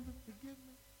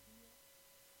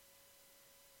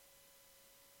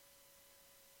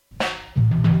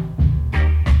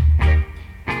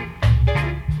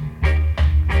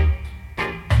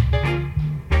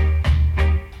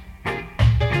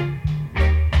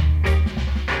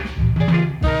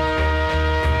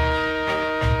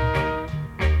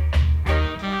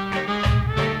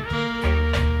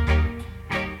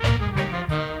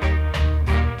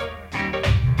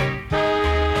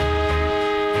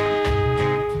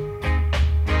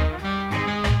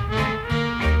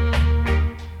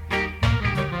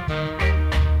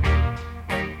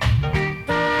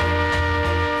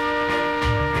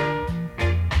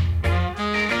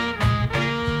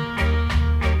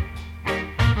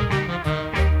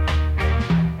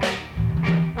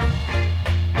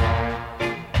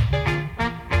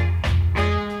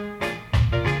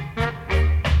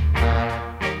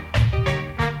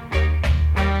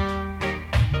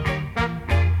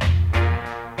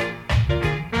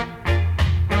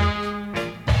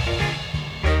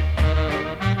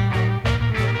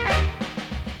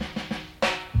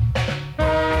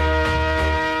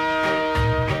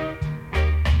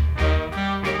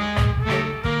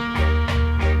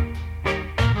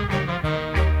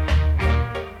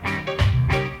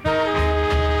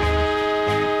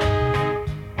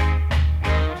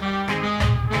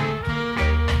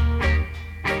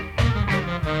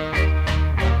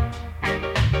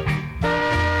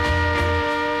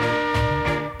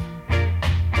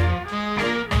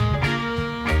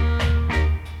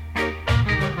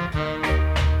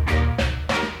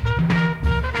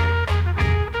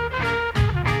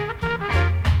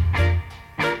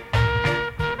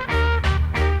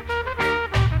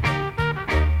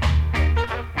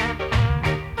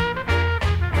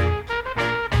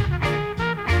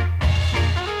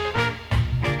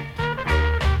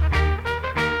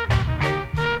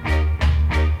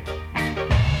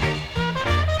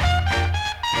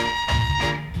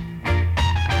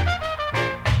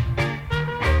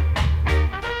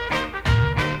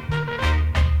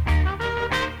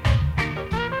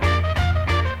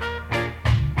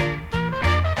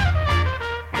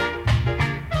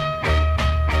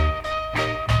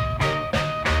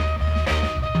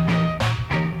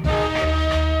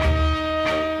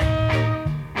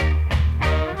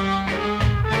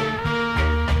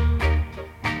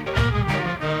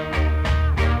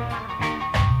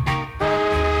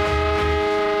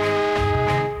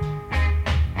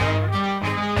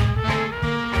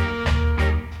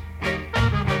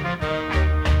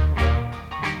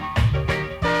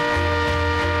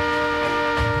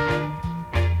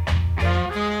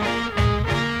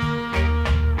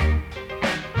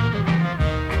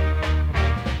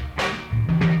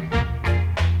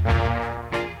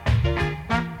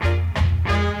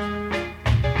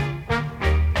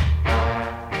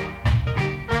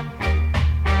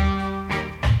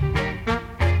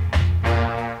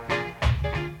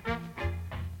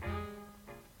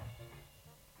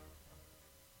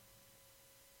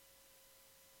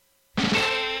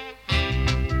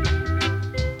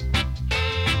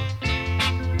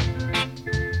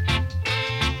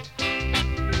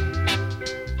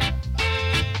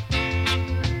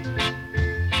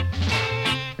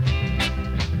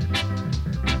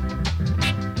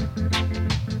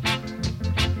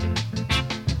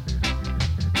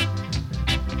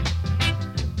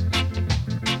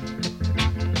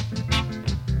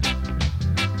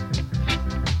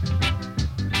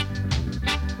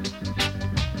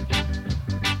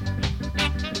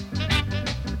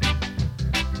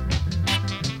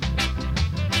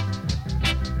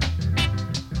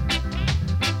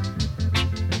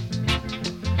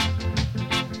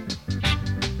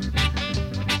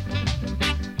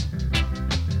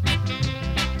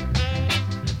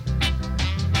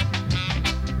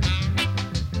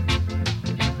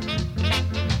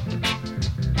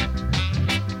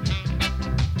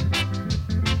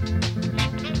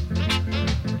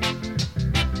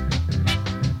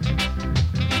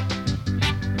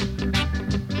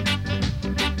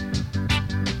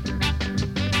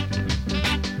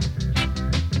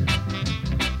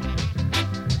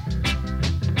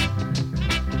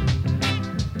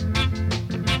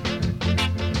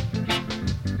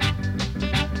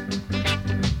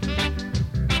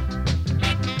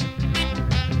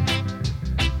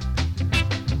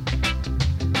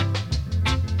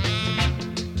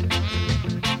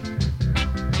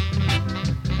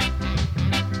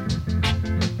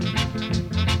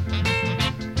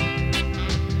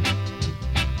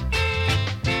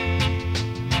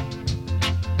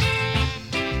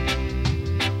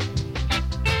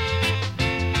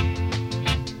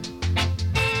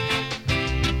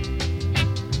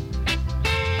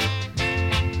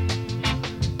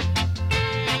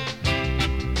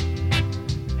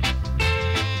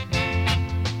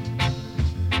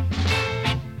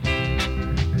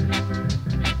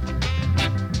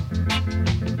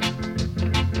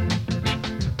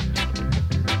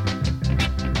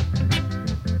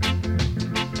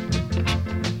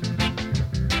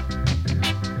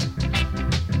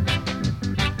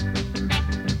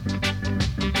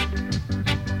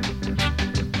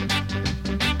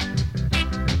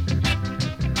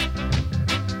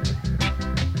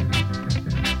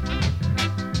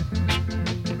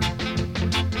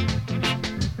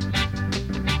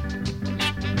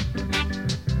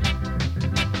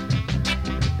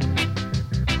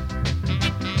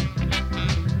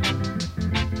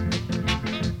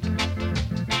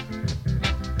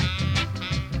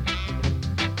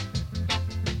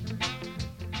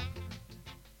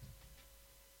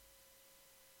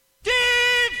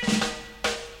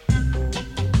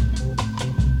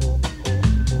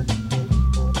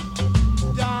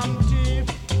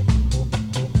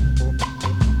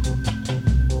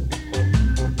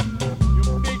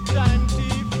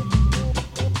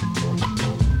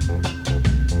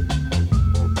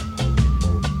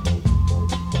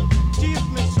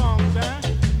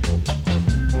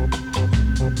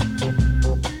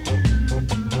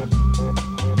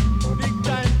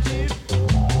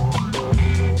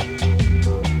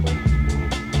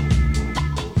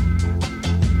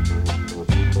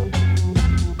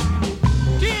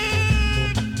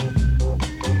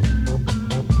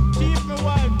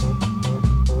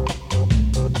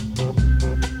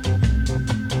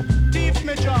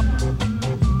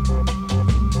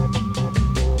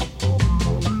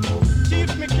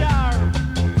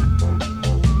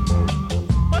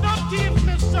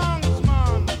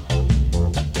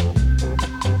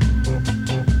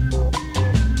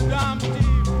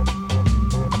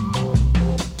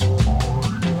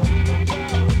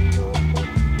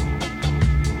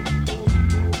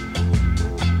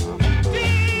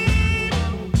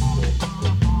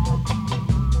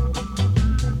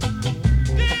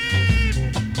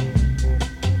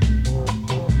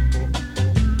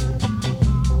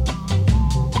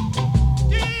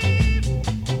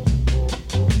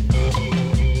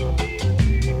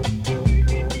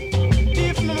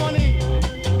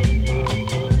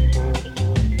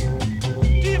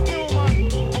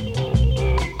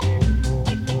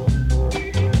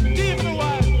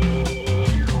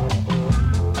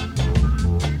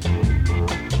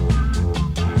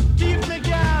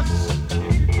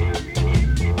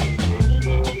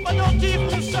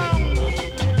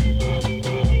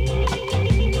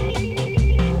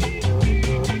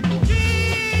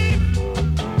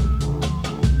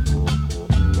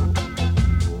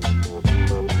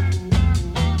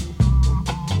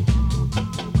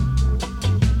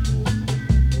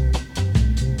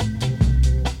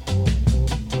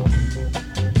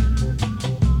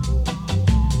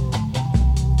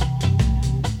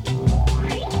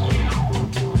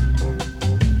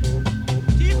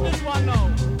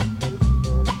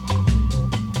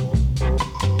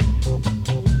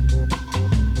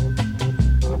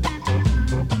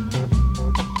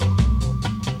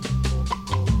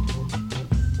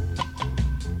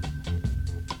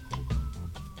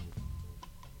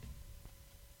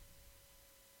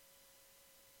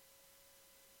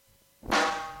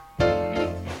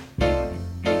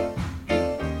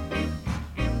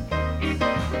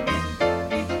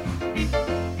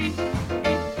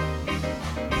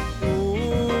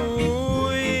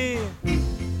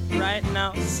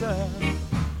 sir.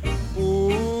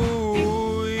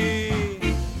 Ooh,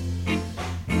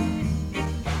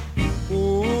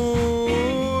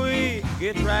 ooh,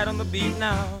 get right on the beat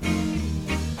now.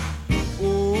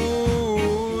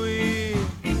 Ooh,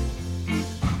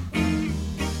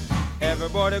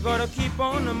 everybody gotta keep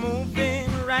on moving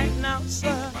right now,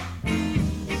 sir.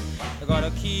 They gotta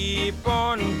keep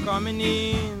on coming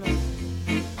in.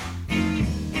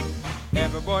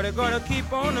 Everybody gotta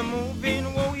keep on moving.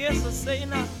 Oh yes, I say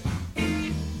now.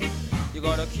 You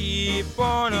gotta keep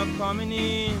on coming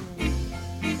in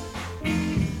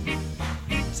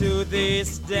to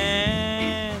this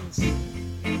dance,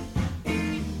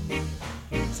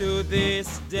 to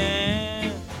this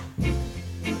dance.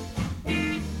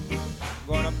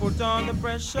 Gonna put on the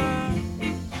pressure,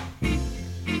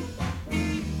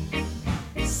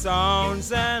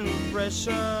 sounds and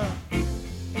pressure.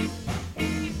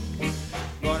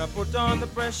 Gonna put on the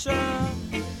pressure,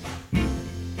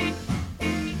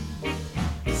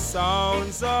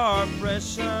 sounds are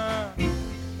pressure.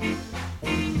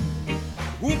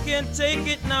 Who can take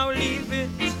it now, leave it?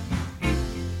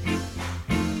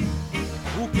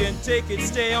 Who can take it,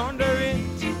 stay under it?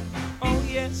 Oh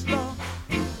yes, Lord.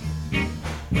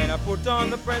 When I put on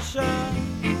the pressure,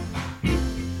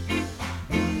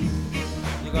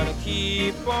 you gotta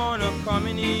keep on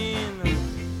coming in.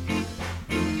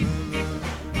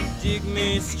 Dig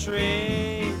me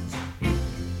straight,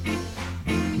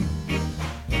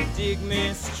 dig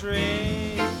me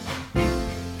straight.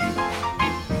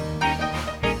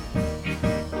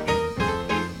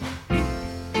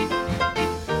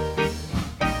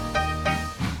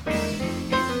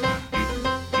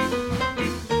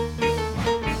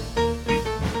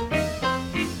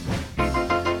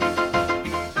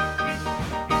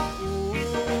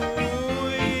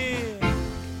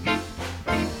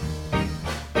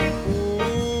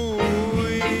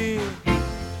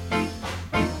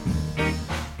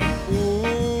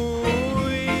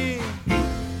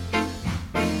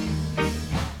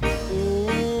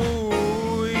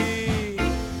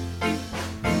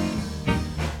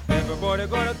 Everybody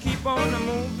gotta keep on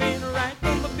moving right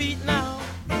on the beat now.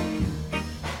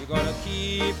 You gotta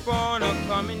keep on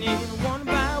coming in one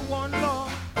by one,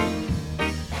 Lord.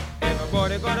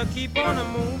 Everybody gotta keep on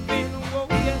moving, oh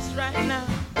yes, right now.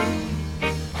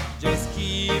 Just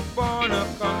keep on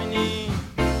coming in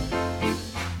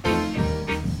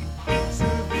to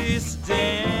this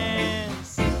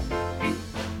dance,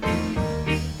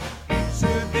 to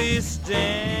this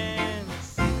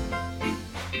dance,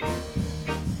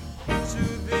 to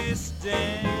this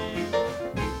dance.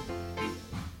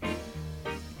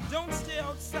 Don't stay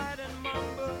outside and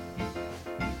mumble,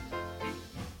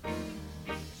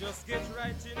 just get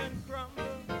right in and crumble.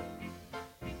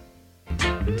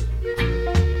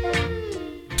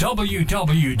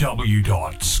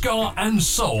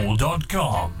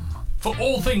 www.scarandsoul.com for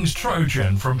all things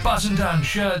Trojan, from button-down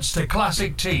shirts to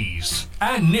classic tees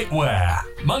and knitwear,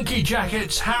 monkey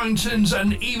jackets, Harringtons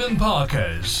and even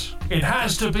Parkers. It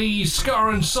has to be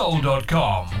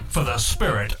scarandsoul.com for the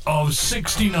spirit of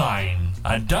 69.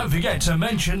 And don't forget to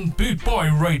mention Boot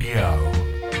Boy Radio.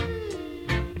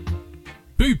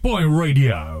 Boot Boy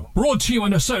Radio, brought to you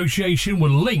in association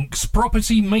with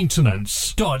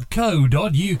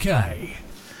linkspropertymaintenance.co.uk.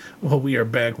 Well, we are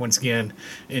back once again,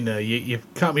 and you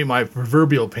caught me my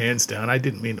proverbial pants down. I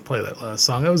didn't mean to play that last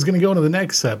song. I was going to go into the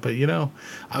next set, but, I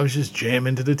was just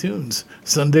jamming to the tunes.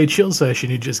 Sunday chill session,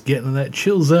 you just get in that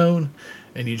chill zone,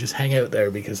 and you just hang out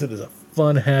there, because it is a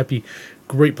fun, happy,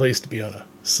 great place to be on a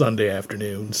Sunday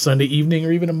afternoon, Sunday evening,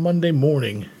 or even a Monday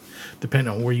morning,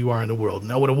 depending on where you are in the world.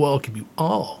 And I want to welcome you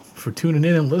all for tuning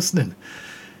in and listening.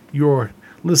 Your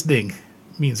listening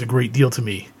means a great deal to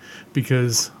me,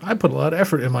 because I put a lot of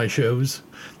effort in my shows,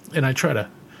 and I try to,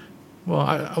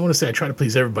 I want to say I try to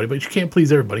please everybody, but you can't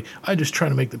please everybody. I just try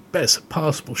to make the best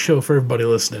possible show for everybody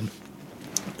listening,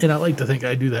 and I like to think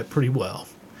I do that pretty well.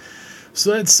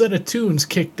 So that set of tunes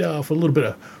kicked off a little bit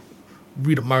of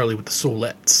Rita Marley with the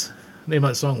Soulettes. The name of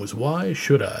that song was Why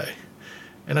Should I?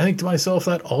 And I think to myself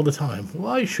that all the time.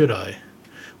 Why should I?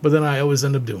 But then I always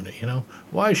end up doing it,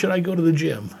 Why should I go to the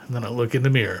gym? And then I look in the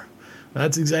mirror.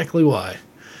 That's exactly why.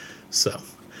 So,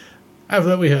 after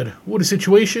that we had What a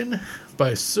Situation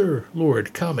by Sir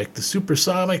Lord Comic, the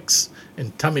Supersonics,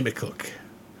 and Tommy McCook.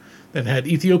 Then had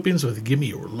Ethiopians with Gimme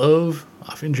Your Love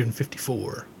off Engine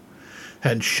 54.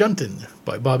 Had Shuntin'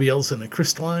 by Bobby Ellison and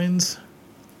Crystallines.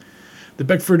 The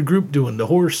Beckford Group doing The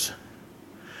Horse.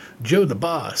 Joe the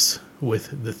Boss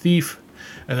with The Thief.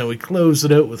 And then we closed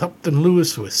it out with Upton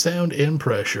Lewis with Sound and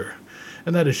Pressure.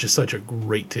 And that is just such a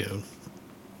great tune.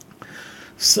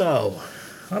 So,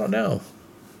 I don't know.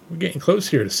 we're getting close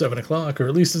here to 7 o'clock, or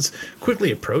at least it's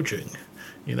quickly approaching.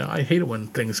 You know, I hate it when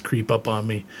things creep up on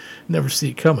me. Never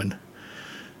see it coming.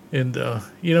 And,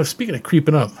 you know, speaking of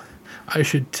creeping up, I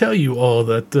should tell you all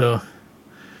that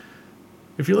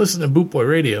if you listen to Boot Boy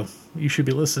Radio, you should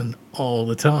be listening all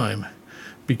the time,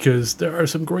 because there are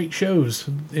some great shows.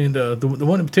 And the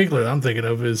one in particular I'm thinking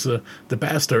of is the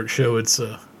Bastard Show. It's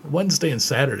Wednesday and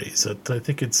Saturdays. I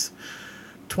think it's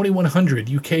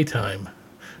 2100 UK time.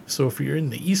 So if you're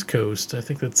in the East Coast, I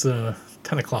think that's 10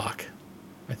 o'clock,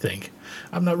 I think.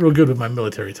 I'm not real good with my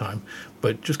military time,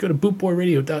 but just go to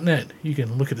bootboyradio.net. You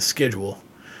can look at the schedule.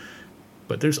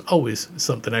 But there's always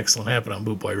something excellent happening on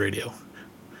Boot Boy Radio.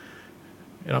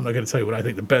 And I'm not going to tell you what I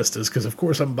think the best is, because of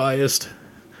course I'm biased.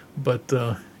 But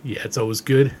yeah, it's always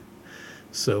good.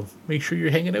 So make sure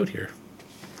you're hanging out here.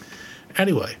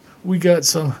 Anyway, we got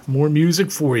some more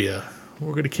music for you.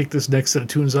 We're going to kick this next set of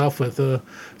tunes off with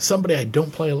somebody I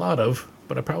don't play a lot of,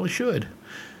 but I probably should.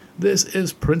 This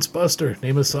is Prince Buster.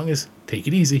 Name of the song is Take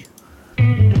It Easy.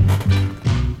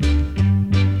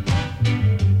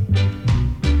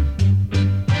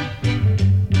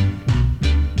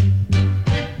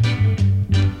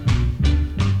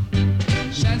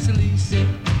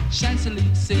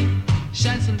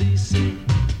 Champs-Élysées,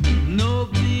 no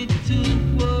need to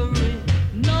worry,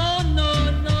 no,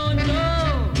 no, no,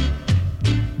 no.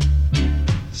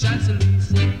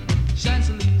 Champs-Élysées,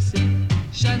 Champs-Élysées,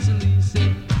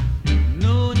 Champs-Élysées,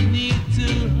 no need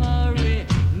to hurry,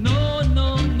 no,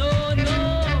 no, no,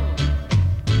 no.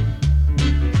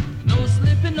 No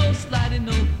slipping, no sliding,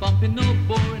 no bumping, no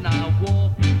boring. I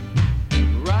walk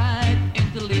right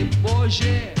into Le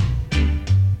Bourget.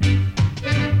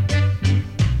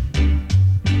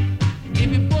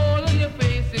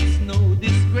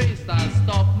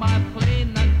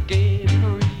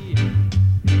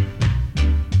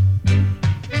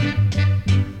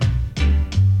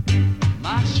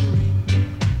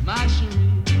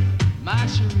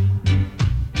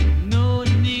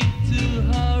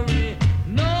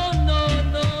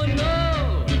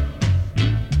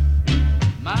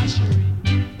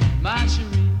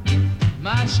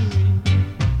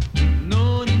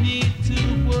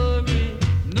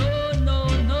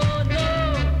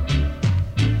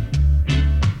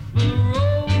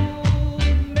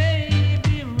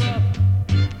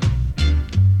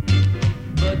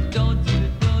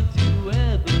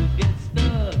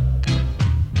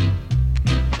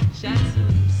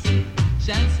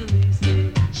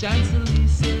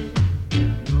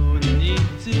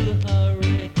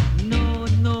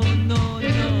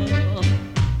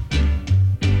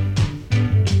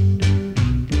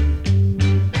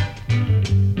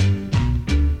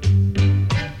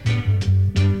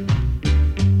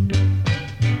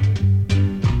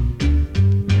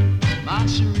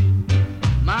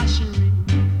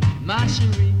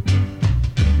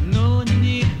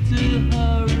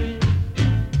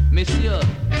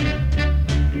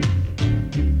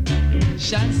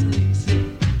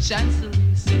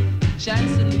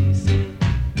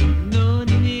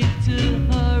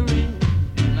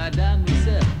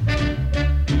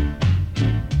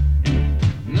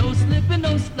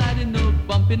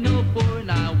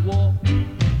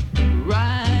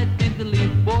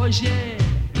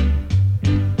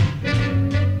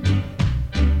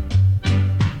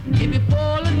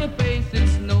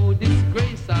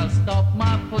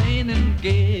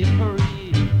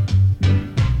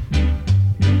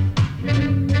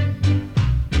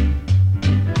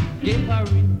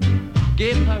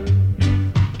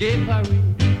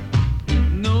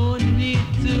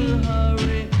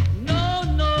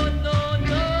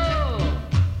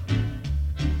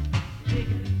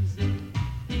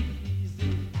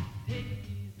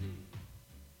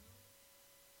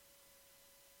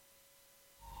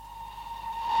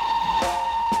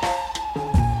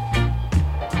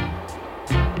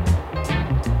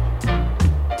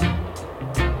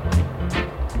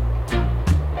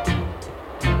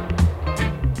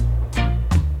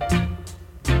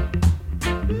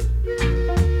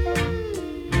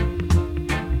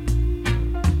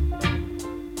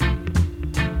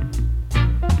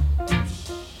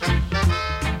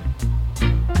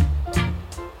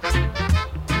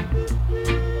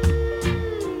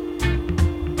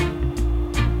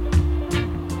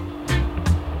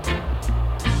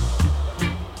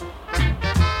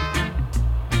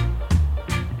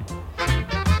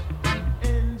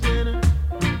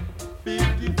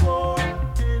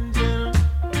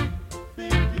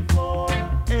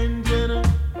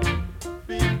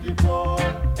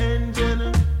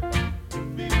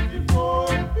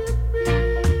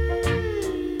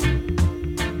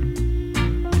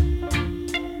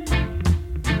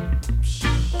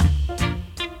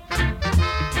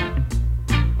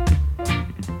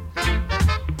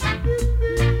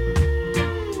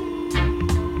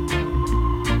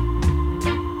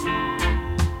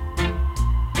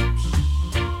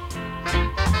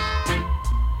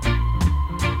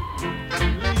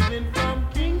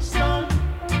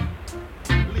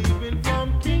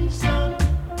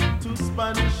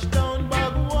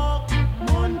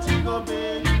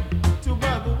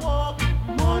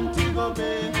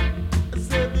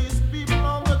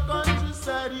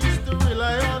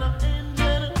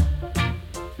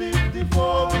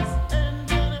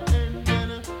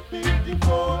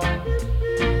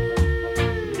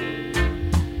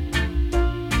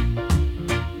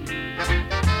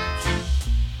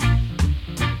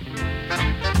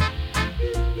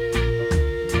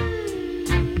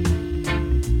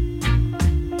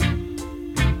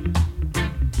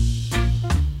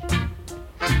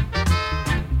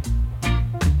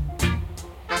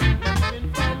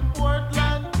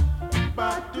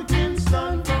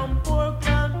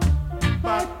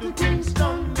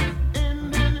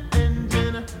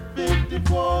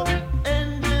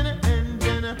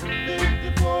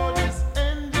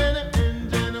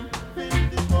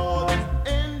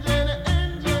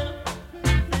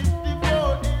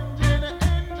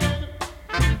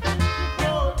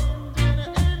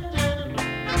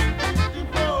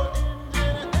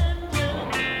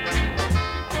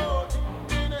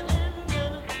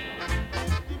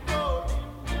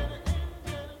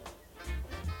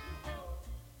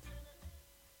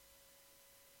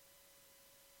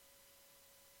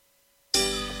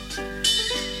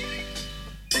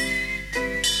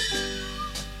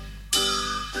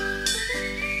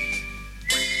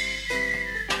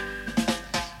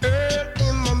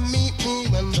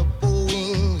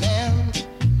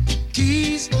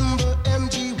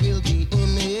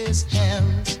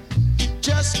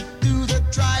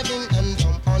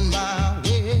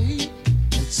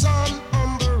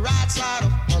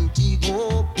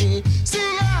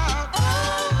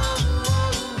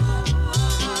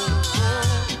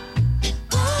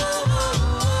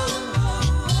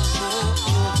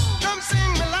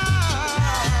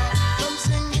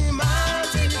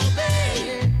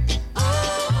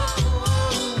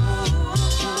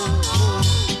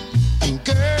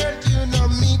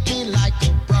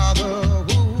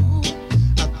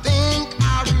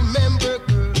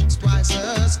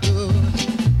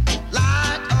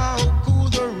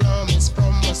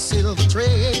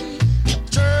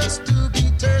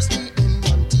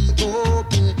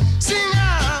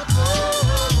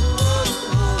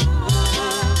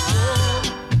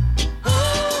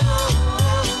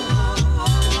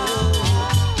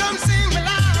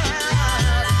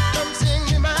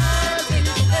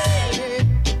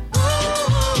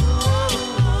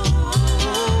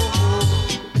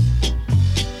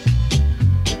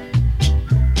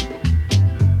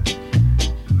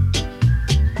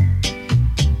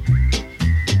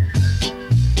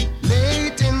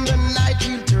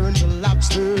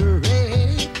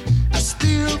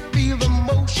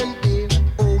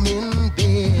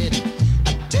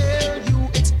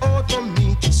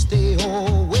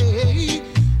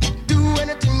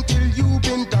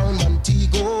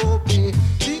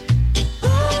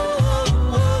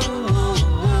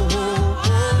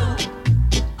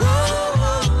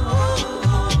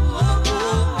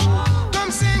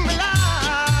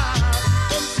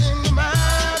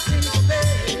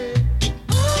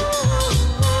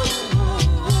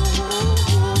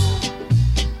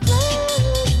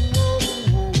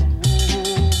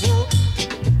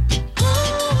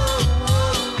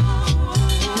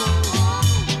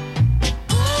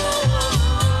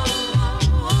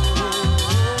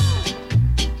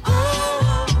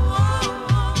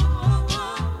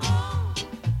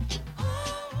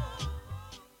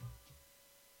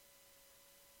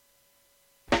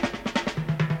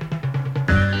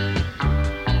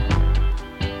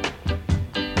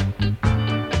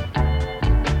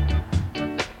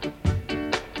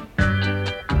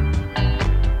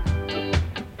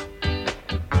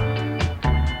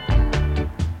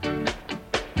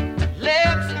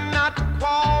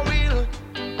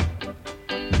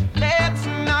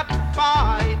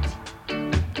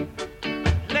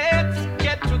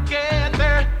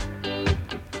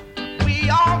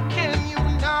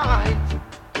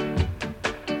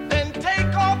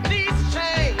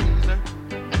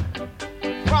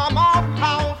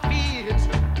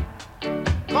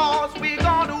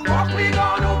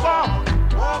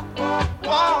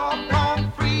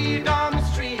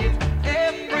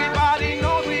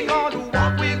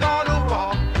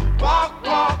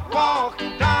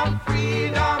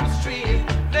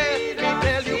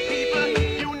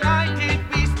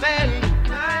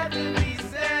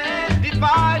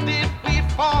 divided we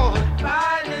fall.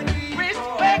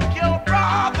 Respect your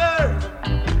brothers,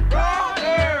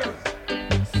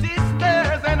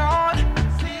 sisters, and all.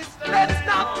 Let's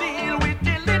not deal with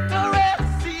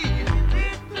illiteracy.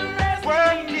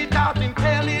 Work it out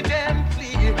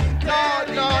intelligently.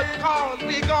 Lord, cause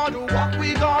we gonna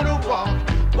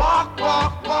walk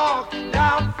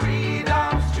down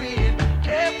Freedom Street.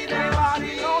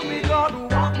 Everybody knows we gonna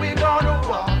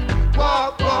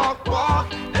walk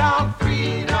down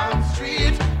Freedom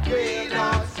Street.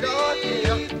 Freedom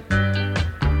Street.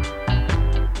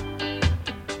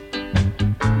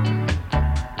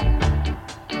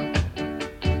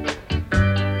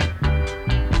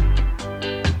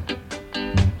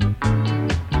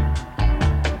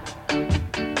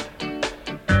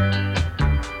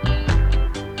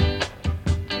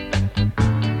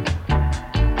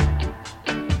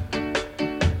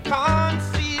 Can't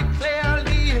see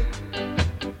clearly,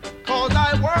 'cause I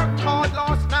worked hard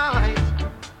last night.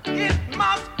 It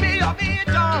must be a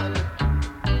vision,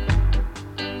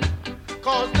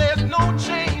 'cause there's no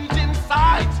change in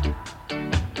sight.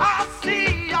 I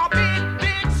see a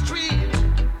big street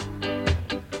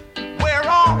where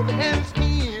all hands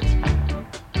meet.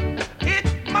 It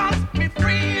must be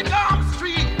Freedom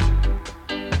Street.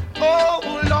 Oh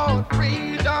Lord,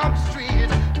 Freedom Street.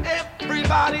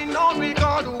 Everybody knows we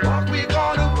gonna walk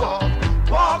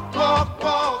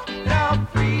down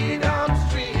Freedom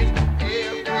Street.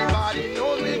 Everybody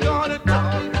knows we gonna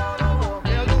talk.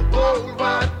 Tell the whole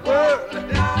wide world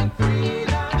down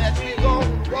Freedom that we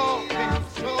gonna walk and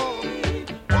talk. We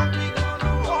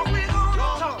gonna talk. We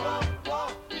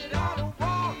gonna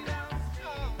walk down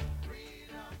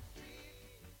Freedom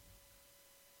Street.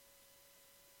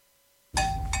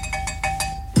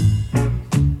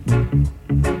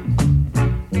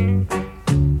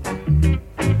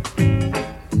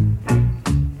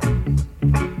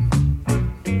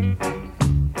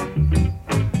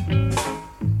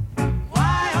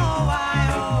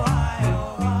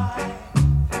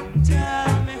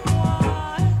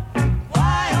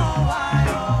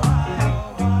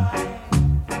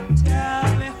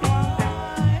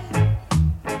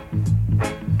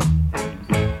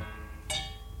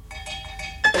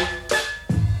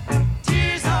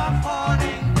 Tears are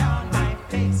falling down my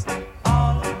face,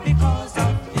 all because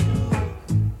of you.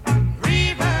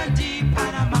 River deep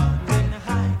and a mountain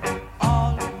high,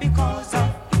 all because of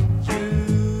you.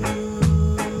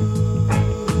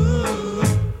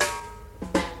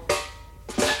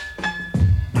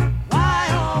 Why,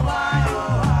 oh why,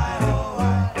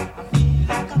 I feel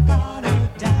like I'm gonna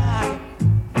die.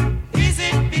 Is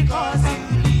it because you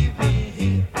leave me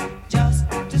here just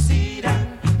to sit and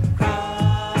cry?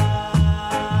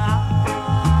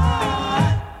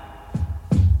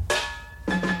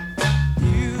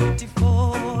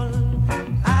 Beautiful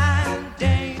and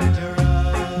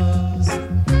dangerous.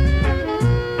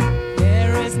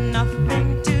 There is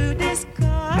nothing to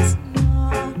discuss.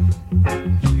 No,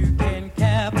 you can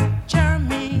capture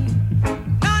me.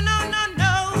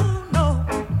 No.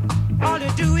 All you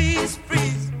do is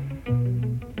freeze.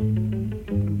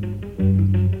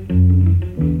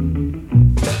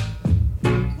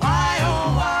 Why, oh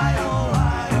why,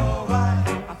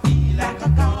 I feel like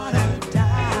I'm gonna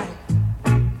die.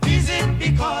 Is it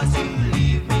because you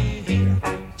leave me here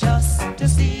just to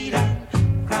sit and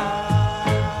cry?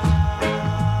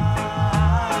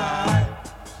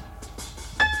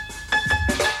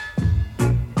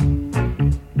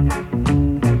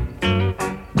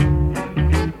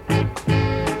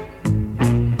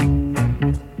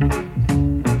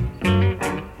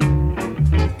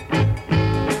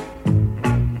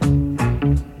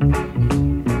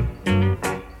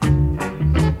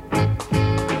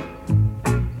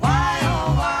 Why,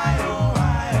 oh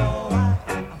why,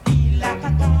 I feel like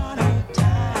I'm gonna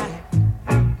die.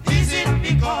 Is it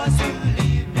because you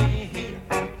leave me here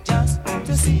just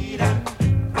to sit and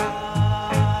cry?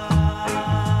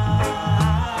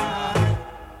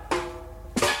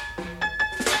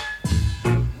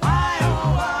 Why,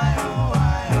 oh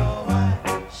why,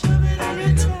 should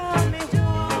you tell me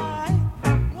why?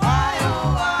 Why,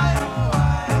 oh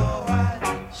why,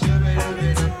 should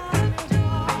you tell me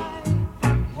why?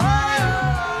 Why, oh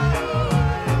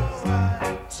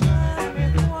why, tell me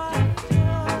why,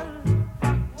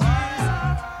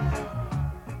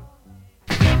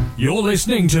 You're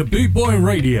listening to Boot Boy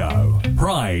Radio.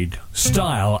 Pride,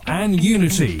 style, and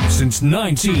unity since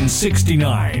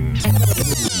 1969.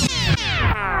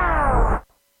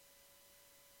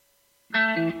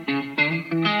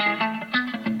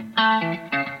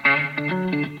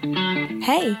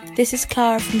 Hey, this is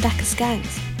Clara from Dakar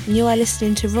Skanks, and you are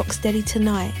listening to Rocksteady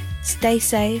Tonight stay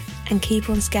safe, and keep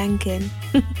on skanking.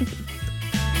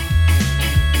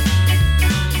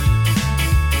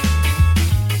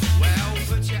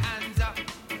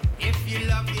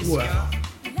 Well.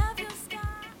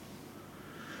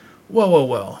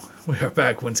 We are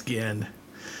back once again.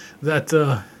 That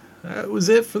was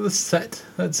it for the set.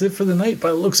 That's it for the night by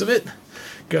the looks of it.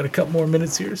 Got a couple more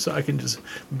minutes here so I can just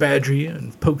badger you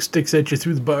and poke sticks at you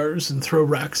through the bars and throw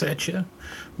rocks at you.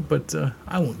 But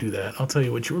I won't do that. I'll tell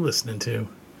you what you were listening to.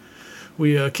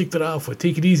 We kicked it off with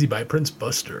Take It Easy by Prince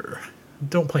Buster.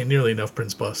 Don't play nearly enough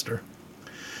Prince Buster.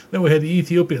 Then we had the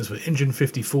Ethiopians with Engine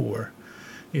 54.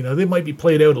 You know, they might be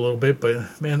played out a little bit,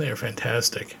 but man, they are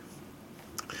fantastic.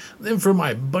 Then for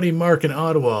my buddy Mark in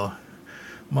Ottawa,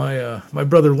 my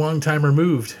brother long time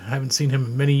removed. I haven't seen him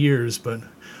in many years, but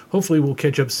hopefully we'll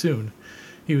catch up soon.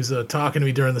 He was talking to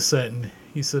me during the set, and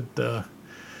he said,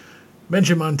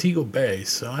 mention Montego Bay,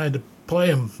 so I had to play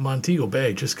him Montego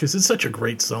Bay just because it's such a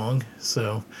great song.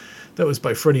 So that was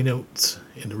by Freddie Notes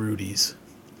and the Rudies.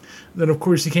 Then, of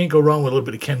course, you can't go wrong with a little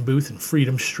bit of Ken Booth and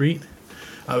Freedom Street.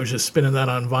 I was just spinning that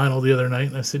on vinyl the other night,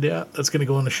 and I said, yeah, that's going to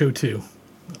go on the show too.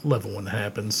 Love it when that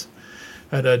happens.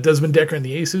 Had Desmond Decker and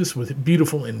the Aces with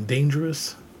Beautiful and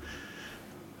Dangerous.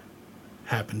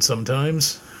 Happens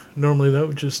sometimes. Normally,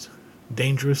 though, just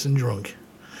dangerous and drunk.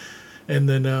 And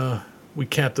then we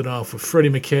capped it off with Freddie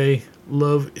McKay,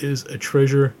 Love is a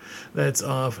Treasure. That's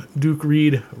off Duke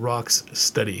Reed Rocks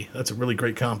Steady. That's a really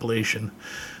great compilation.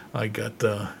 I got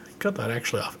that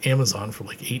actually off Amazon for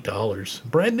like $8.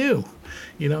 Brand new.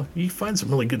 You know, you find some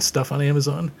really good stuff on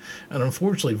Amazon. And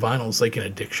unfortunately, vinyl is like an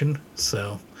addiction.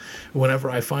 So whenever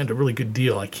I find a really good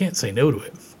deal, I can't say no to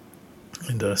it.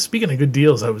 And speaking of good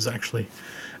deals, I was actually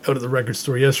out at the record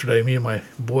store yesterday. Me and my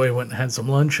boy went and had some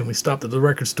lunch, and we stopped at the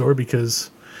record store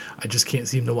because I just can't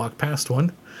seem to walk past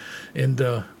one. And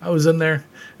I was in there,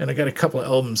 and I got a couple of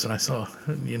albums, and I saw,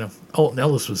 you know, Alton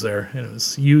Ellis was there, and it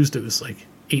was used. It was like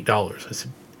 $8. I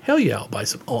said, hell yeah, I'll buy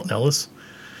some Alton Ellis.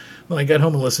 Then I got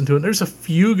home and listened to it, and there's a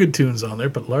few good tunes on there,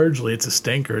 but largely it's a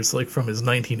stinker. It's like from his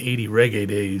 1980 reggae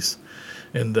days.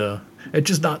 And it's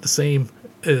just not the same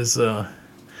as,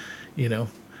 you know,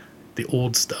 the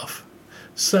old stuff.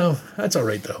 So that's all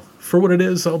right, though. For what it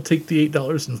is, I'll take the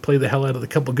 $8 and play the hell out of the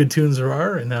couple good tunes there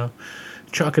are, and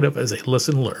chalk it up as a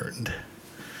lesson learned.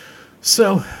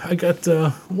 So I got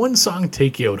one song to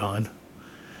take you out on,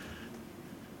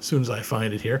 as soon as I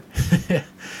find it here.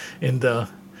 And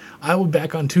I will be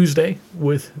back on Tuesday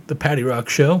with the Patty Rock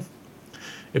Show.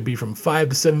 It'd be from 5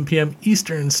 to 7 p.m.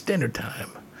 Eastern Standard Time.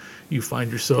 You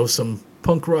find yourself some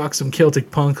punk rock, some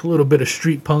Celtic punk, a little bit of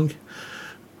street punk,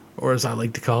 or as I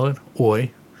like to call it,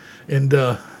 oi. And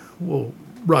we'll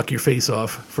rock your face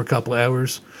off for a couple of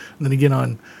hours. And then again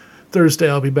on Thursday,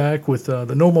 I'll be back with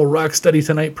the normal Rock Steady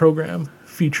Tonight program,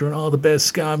 featuring all the best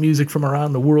ska music from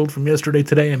around the world from yesterday,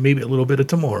 today, and maybe a little bit of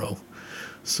tomorrow.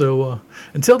 So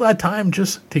until that time,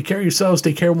 just take care of yourselves,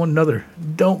 take care of one another.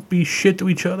 Don't be shit to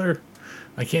each other.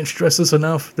 I can't stress this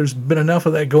enough. There's been enough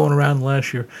of that going around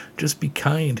last year. Just be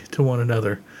kind to one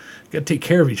another. You got to take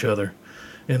care of each other.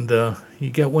 And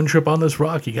you got one trip on this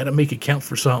rock, you got to make it count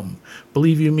for something.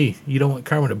 Believe you me, you don't want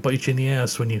karma to bite you in the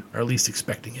ass when you are least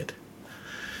expecting it.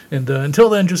 And until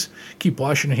then, just keep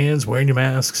washing your hands, wearing your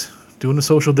masks, doing the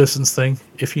social distance thing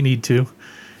if you need to.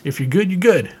 If you're good, you're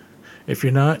good. If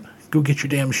you're not, go get your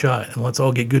damn shot and let's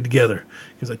all get good together.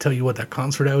 Because I tell you what, that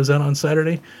concert I was at on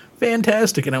Saturday,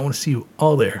 fantastic, and I want to see you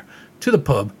all there. To the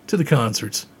pub, to the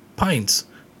concerts, pints,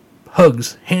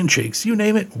 hugs, handshakes, you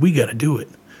name it, we got to do it.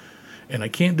 And I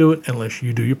can't do it unless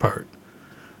you do your part.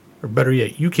 Or better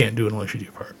yet, you can't do it unless you do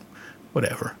your part.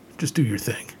 Whatever. Just do your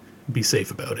thing. Be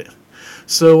safe about it.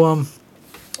 So,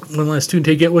 one last tune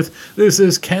to get with. This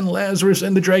is Ken Lazarus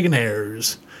and the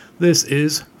Dragonaires. This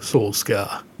is Soul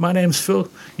Ska. My name's Phil.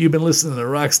 You've been listening to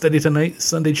Rock Steady Tonight,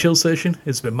 Sunday Chill Session.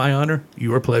 It's been my honor,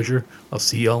 your pleasure. I'll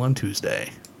see y'all on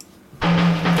Tuesday.